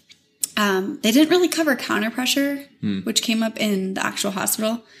 They didn't really cover counter pressure, which came up in the actual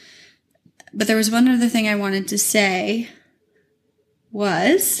hospital. But there was one other thing I wanted to say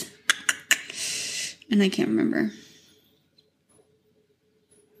was, and I can't remember.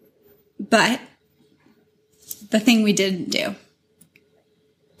 But the thing we didn't do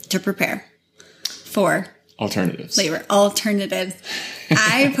to prepare for alternatives. I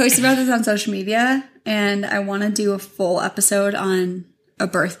posted about this on social media, and I want to do a full episode on a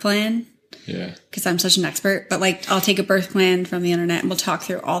birth plan. Yeah. Because I'm such an expert. But like, I'll take a birth plan from the internet and we'll talk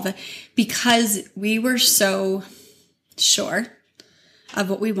through all because we were so sure of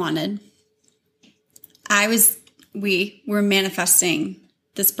what we wanted. We were manifesting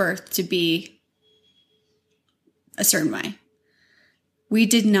this birth to be a certain way. We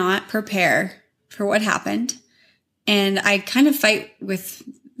did not prepare for what happened. And I kind of fight with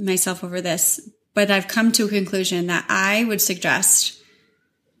myself over this, but I've come to a conclusion that I would suggest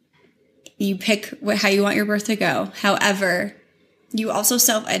you pick how you want your birth to go. However, you also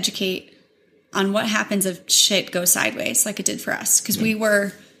self-educate on what happens if shit goes sideways like it did for us. Because we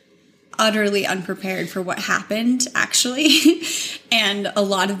were utterly unprepared for what happened, actually. And a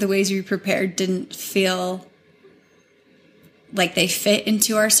lot of the ways we prepared didn't feel like they fit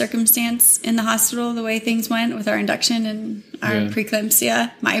into our circumstance in the hospital, the way things went with our induction and our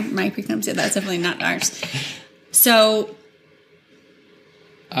preeclampsia. My preeclampsia, that's definitely not ours. So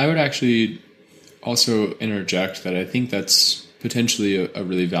I would actually also interject that I think that's potentially a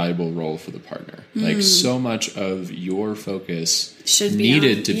really valuable role for the partner. Like, so much of your focus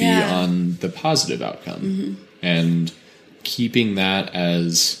needed to be on the positive outcome, and keeping that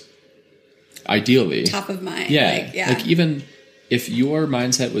as ideally top of mind. Like even if your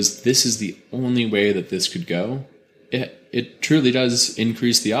mindset was, this is the only way that this could go, it truly does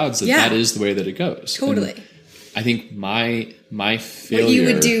increase the odds that that is the way that it goes. Totally. And I think my failure, what you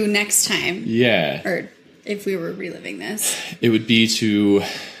would do next time, or if we were reliving this, it would be to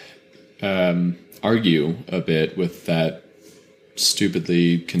argue a bit with that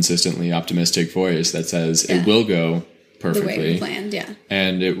stupidly, consistently optimistic voice that says it will go perfectly, the way we planned.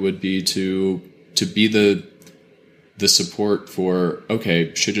 And it would be to be the support for,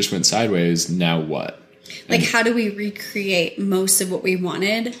 okay, shit just went sideways, now what? Like, how do we recreate most of what we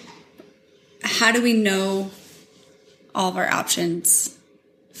wanted? How do we know all of our options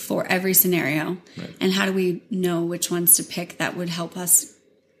for every scenario? Right. And how do we know which ones to pick that would help us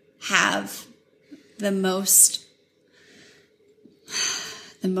have the most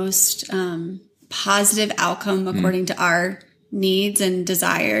positive outcome according to our needs and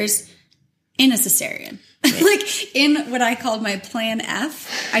desires in a cesarean? Right. Like, in what I called my plan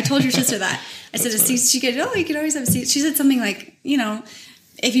F. I told your sister that. I said, she could, you could always have a C. She said something like,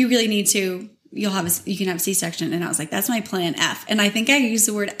 if you really need to, you can have a C-section. And I was like, that's my plan F. And I think I used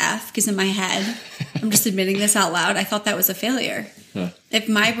the word F because in my head, I'm just admitting this out loud, I thought that was a failure. Huh. If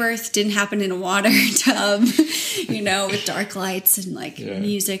my birth didn't happen in a water tub, with dark lights and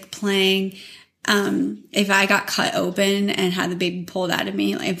music playing, if I got cut open and had the baby pulled out of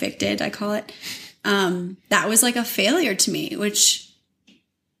me, like evicted, I call it, that was like a failure to me, which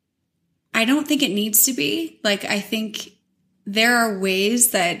I don't think it needs to be. Like, I think there are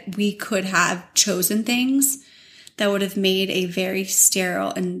ways that we could have chosen things that would have made a very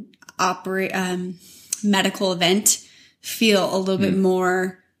sterile and medical event feel a little bit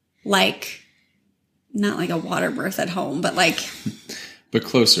more like, not like a water birth at home, but like, but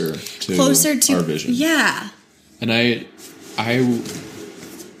closer to our vision. Yeah. And I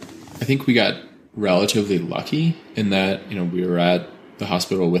think we got relatively lucky in that, we were at the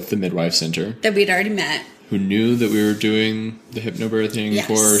hospital with the midwife center that we'd already met, who knew that we were doing the hypnobirthing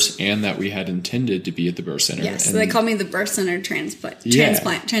course and that we had intended to be at the birth center. Yes, so they call me the birth center transport.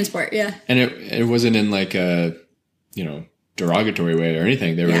 And it wasn't in like a, derogatory way or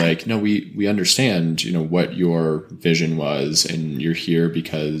anything. They were like, no, we understand, what your vision was, and you're here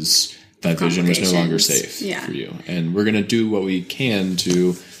because that vision was no longer safe for you. And we're going to do what we can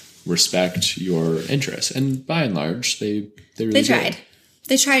to respect your interests. And by and large, they really tried. Did.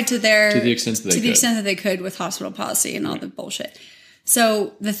 They tried to the extent that they could with hospital policy and all the bullshit.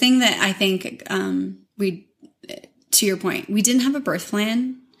 So the thing that I think to your point, we didn't have a birth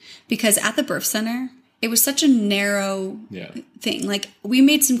plan because at the birth center, it was such a narrow thing. Like, we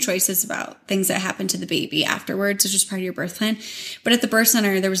made some choices about things that happened to the baby afterwards, which was part of your birth plan. But at the birth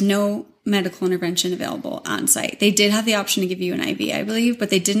center, there was no medical intervention available on site. They did have the option to give you an IV, I believe, but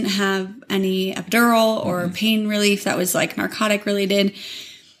they didn't have any epidural or pain relief that was like narcotic related.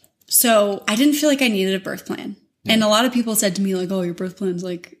 So I didn't feel like I needed a birth plan. Yeah. And a lot of people said to me, like, oh, your birth plan's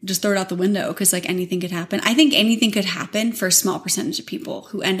like, just throw it out the window because like anything could happen. I think anything could happen for a small percentage of people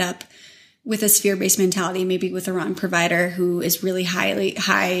who end up with a sphere-based mentality, maybe with a wrong provider who is really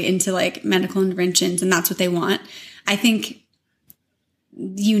high into like medical interventions, and that's what they want. I think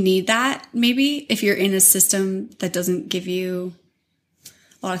you need that maybe if you're in a system that doesn't give you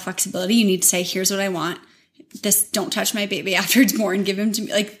a lot of flexibility. You need to say, here's what I want. This, don't touch my baby after it's born. Give him to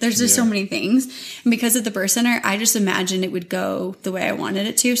me. Like, there's just so many things. And because of the birth center, I just imagined it would go the way I wanted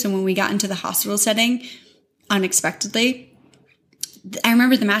it to. So when we got into the hospital setting, unexpectedly, I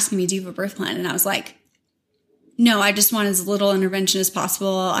remember them asking me, do you have a birth plan? And I was like, no, I just want as little intervention as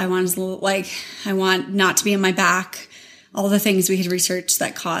possible. I want not to be on my back. all the things we had researched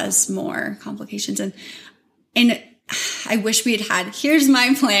that cause more complications. And I wish we had here's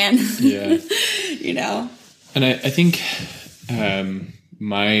my plan. Yeah. You know? And I think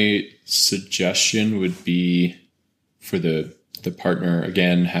my suggestion would be for the partner,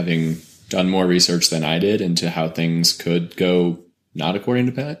 again, having done more research than I did into how things could go not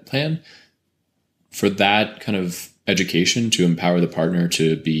according to plan, for that kind of education to empower the partner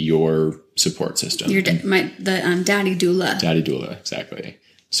to be your support system. Your daddy doula. Daddy doula, exactly.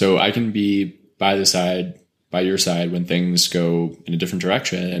 So I can be by your side when things go in a different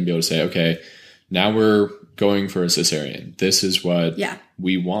direction and be able to say, okay, now we're going for a cesarean. This is what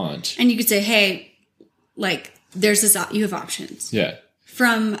we want. And you could say, hey, like, there's this, you have options. Yeah.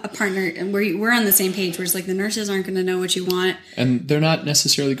 From a partner, and we're on the same page, where it's like the nurses aren't going to know what you want. And they're not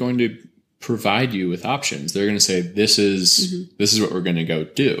necessarily going to provide you with options. They're going to say, this is what we're going to go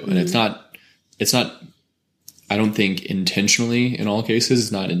do. And it's not, I don't think intentionally in all cases,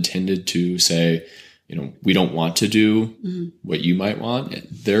 it's not intended to say, you know, we don't want to do what you might want.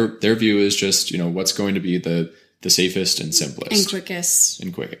 Their view is just, you know, what's going to be the safest and simplest.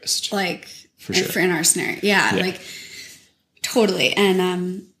 And quickest. Like, for sure. For in our scenario. Yeah. Like, totally.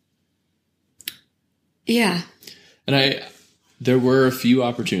 And, yeah. And there were a few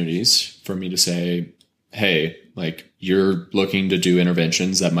opportunities for me to say, hey, like, you're looking to do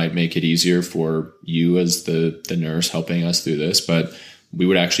interventions that might make it easier for you as the nurse helping us through this, but we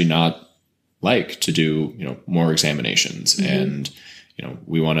would actually not like to do, you know, more examinations. And, you know,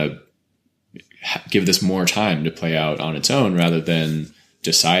 we want to give this more time to play out on its own rather than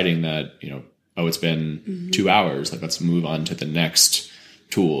deciding that, you know, oh, it's been 2 hours. Like, let's move on to the next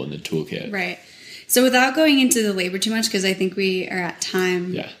tool in the toolkit. Right. So without going into the labor too much, because I think we are at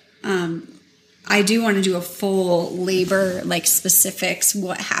time. Yeah. I do want to do a full labor, like, specifics,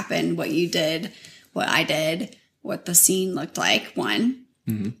 what happened, what you did, what I did, what the scene looked like. One.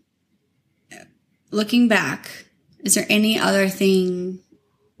 Looking back, is there any other thing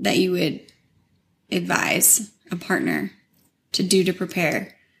that you would advise a partner to do to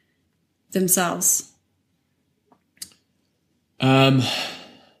prepare themselves? I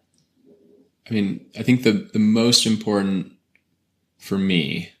mean, I think the most important for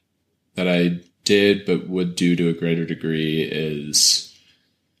me that I did but would do to a greater degree is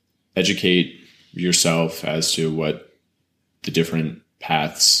educate yourself as to what the different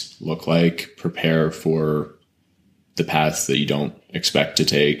paths look like, prepare for the paths that you don't expect to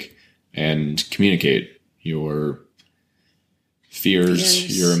take, and communicate your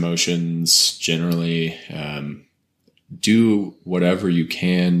fears, your emotions generally. Do whatever you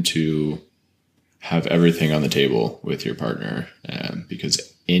can to have everything on the table with your partner, because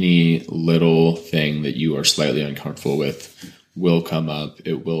any little thing that you are slightly uncomfortable with will come up.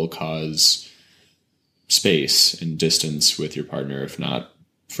 It will cause space and distance with your partner, if not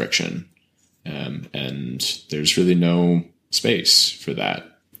friction. And there's really no space for that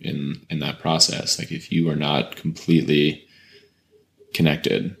in that process. Like, if you are not completely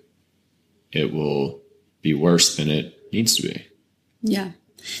connected, it will be worse than it needs to be. Yeah.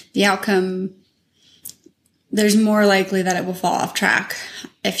 The outcome, there's more likely that it will fall off track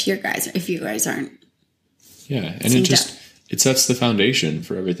if you guys aren't. Yeah. And it sets the foundation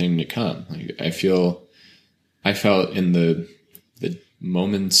for everything to come. Like, I felt in the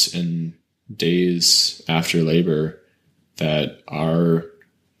moments and days after labor that our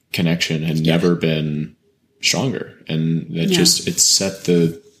connection had never been stronger. And that it set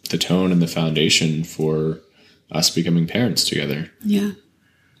the tone and the foundation for us becoming parents together. Yeah.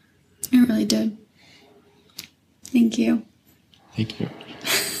 It really did. Thank you. Thank you.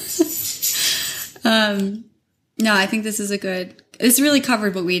 No, I think this really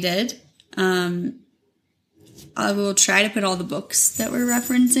covered what we did. I will try to put all the books that we're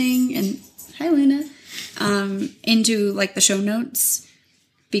referencing, and hi Luna, into like the show notes,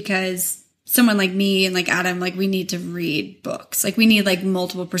 because someone like me and like Adam, like, we need to read books. Like, we need like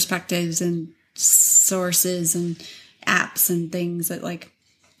multiple perspectives and sources and apps and things that like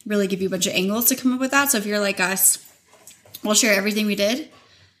really give you a bunch of angles to come up with that. So if you're like us, we'll share everything we did.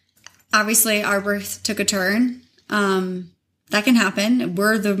 Obviously, our birth took a turn. That can happen.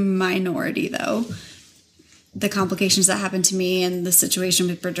 We're the minority, though. The complications that happened to me and the situation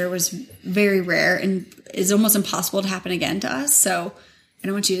with Bridger was very rare and is almost impossible to happen again to us. So I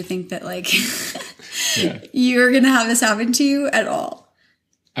don't want you to think that, like, you're going to have this happen to you at all.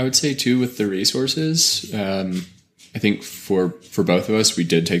 I would say, too, with the resources, I think for both of us, we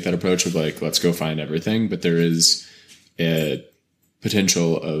did take that approach of, like, let's go find everything. But there is a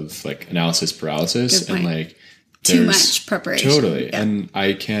potential of, like, analysis paralysis and, like, too much preparation. Totally. Yeah. And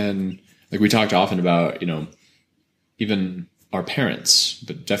I can, like, we talked often about, you know, even our parents,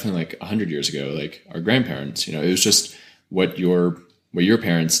 but definitely like 100 years ago, like our grandparents, you know, it was just what your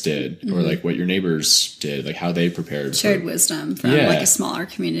parents did, or like what your neighbors did, like how they prepared. Shared wisdom from like a smaller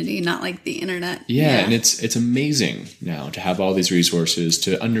community, not like the internet. Yeah. And it's amazing now to have all these resources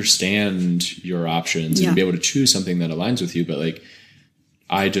to understand your options and be able to choose something that aligns with you. But like,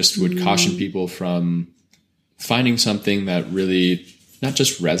 I just would caution people from finding something that really not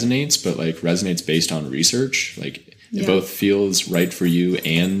just resonates, but like resonates based on research. Like it both feels right for you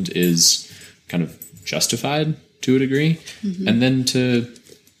and is kind of justified to a degree. And then to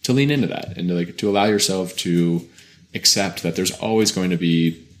lean into that and to allow yourself to accept that there's always going to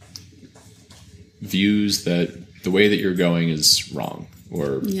be views that the way that you're going is wrong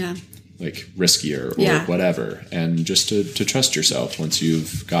or like riskier or whatever. And just to trust yourself once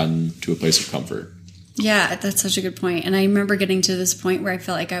you've gotten to a place of comfort. Yeah, that's such a good point. And I remember getting to this point where I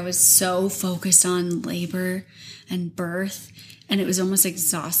felt like I was so focused on labor and birth, and it was almost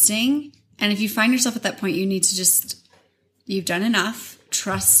exhausting. And if you find yourself at that point, you need to you've done enough.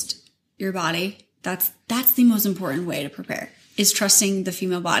 Trust your body. That's the most important way to prepare, is trusting the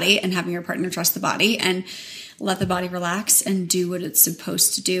female body and having your partner trust the body and let the body relax and do what it's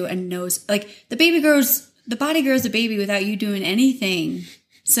supposed to do, and knows, like, the body grows a baby without you doing anything.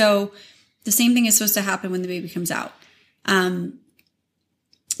 So the same thing is supposed to happen when the baby comes out.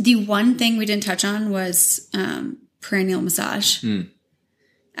 The one thing we didn't touch on was perineal massage.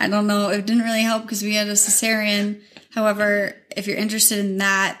 I don't know. It didn't really help because we had a cesarean. However, if you're interested in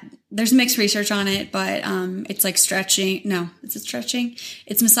that, there's mixed research on it, but it's like stretching. No, is it stretching?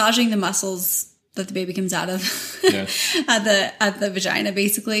 It's massaging the muscles that the baby comes out of at the vagina,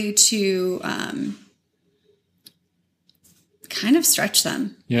 basically, to kind of stretch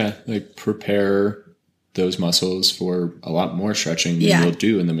them. Yeah, like prepare those muscles for a lot more stretching than you'll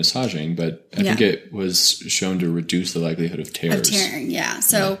do in the massaging, but I think it was shown to reduce the likelihood of tears. Of tearing,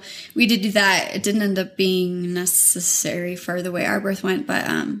 so we did do that. It didn't end up being necessary for the way our birth went, but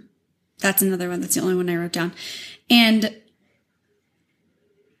that's another one. That's the only one I wrote down. And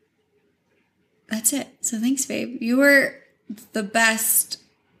that's it. So thanks, babe. You were the best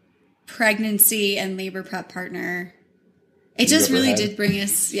pregnancy and labor prep partner it just really did bring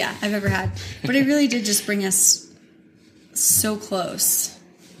us, I've ever had. But it really did just bring us so close.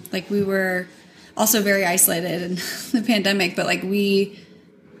 Like, we were also very isolated in the pandemic, but like, we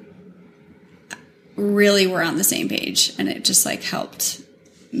really were on the same page, and it just like helped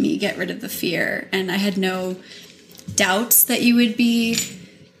me get rid of the fear. And I had no doubts that you would be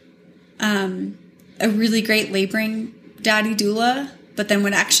a really great laboring daddy doula. But then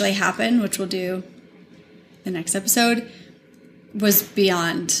what actually happened, which we'll do the next episode, was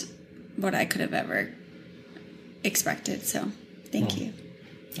beyond what I could have ever expected. So thank you.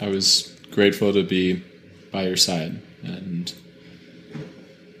 I was grateful to be by your side, and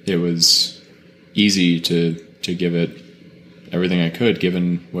it was easy to give it everything I could,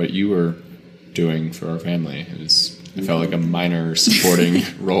 given what you were doing for our family. I felt like a minor supporting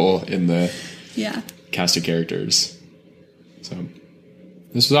role in the cast of characters. So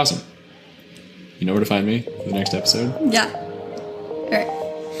this was awesome. You know where to find me for the next episode? Yeah. All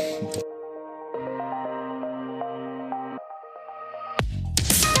right.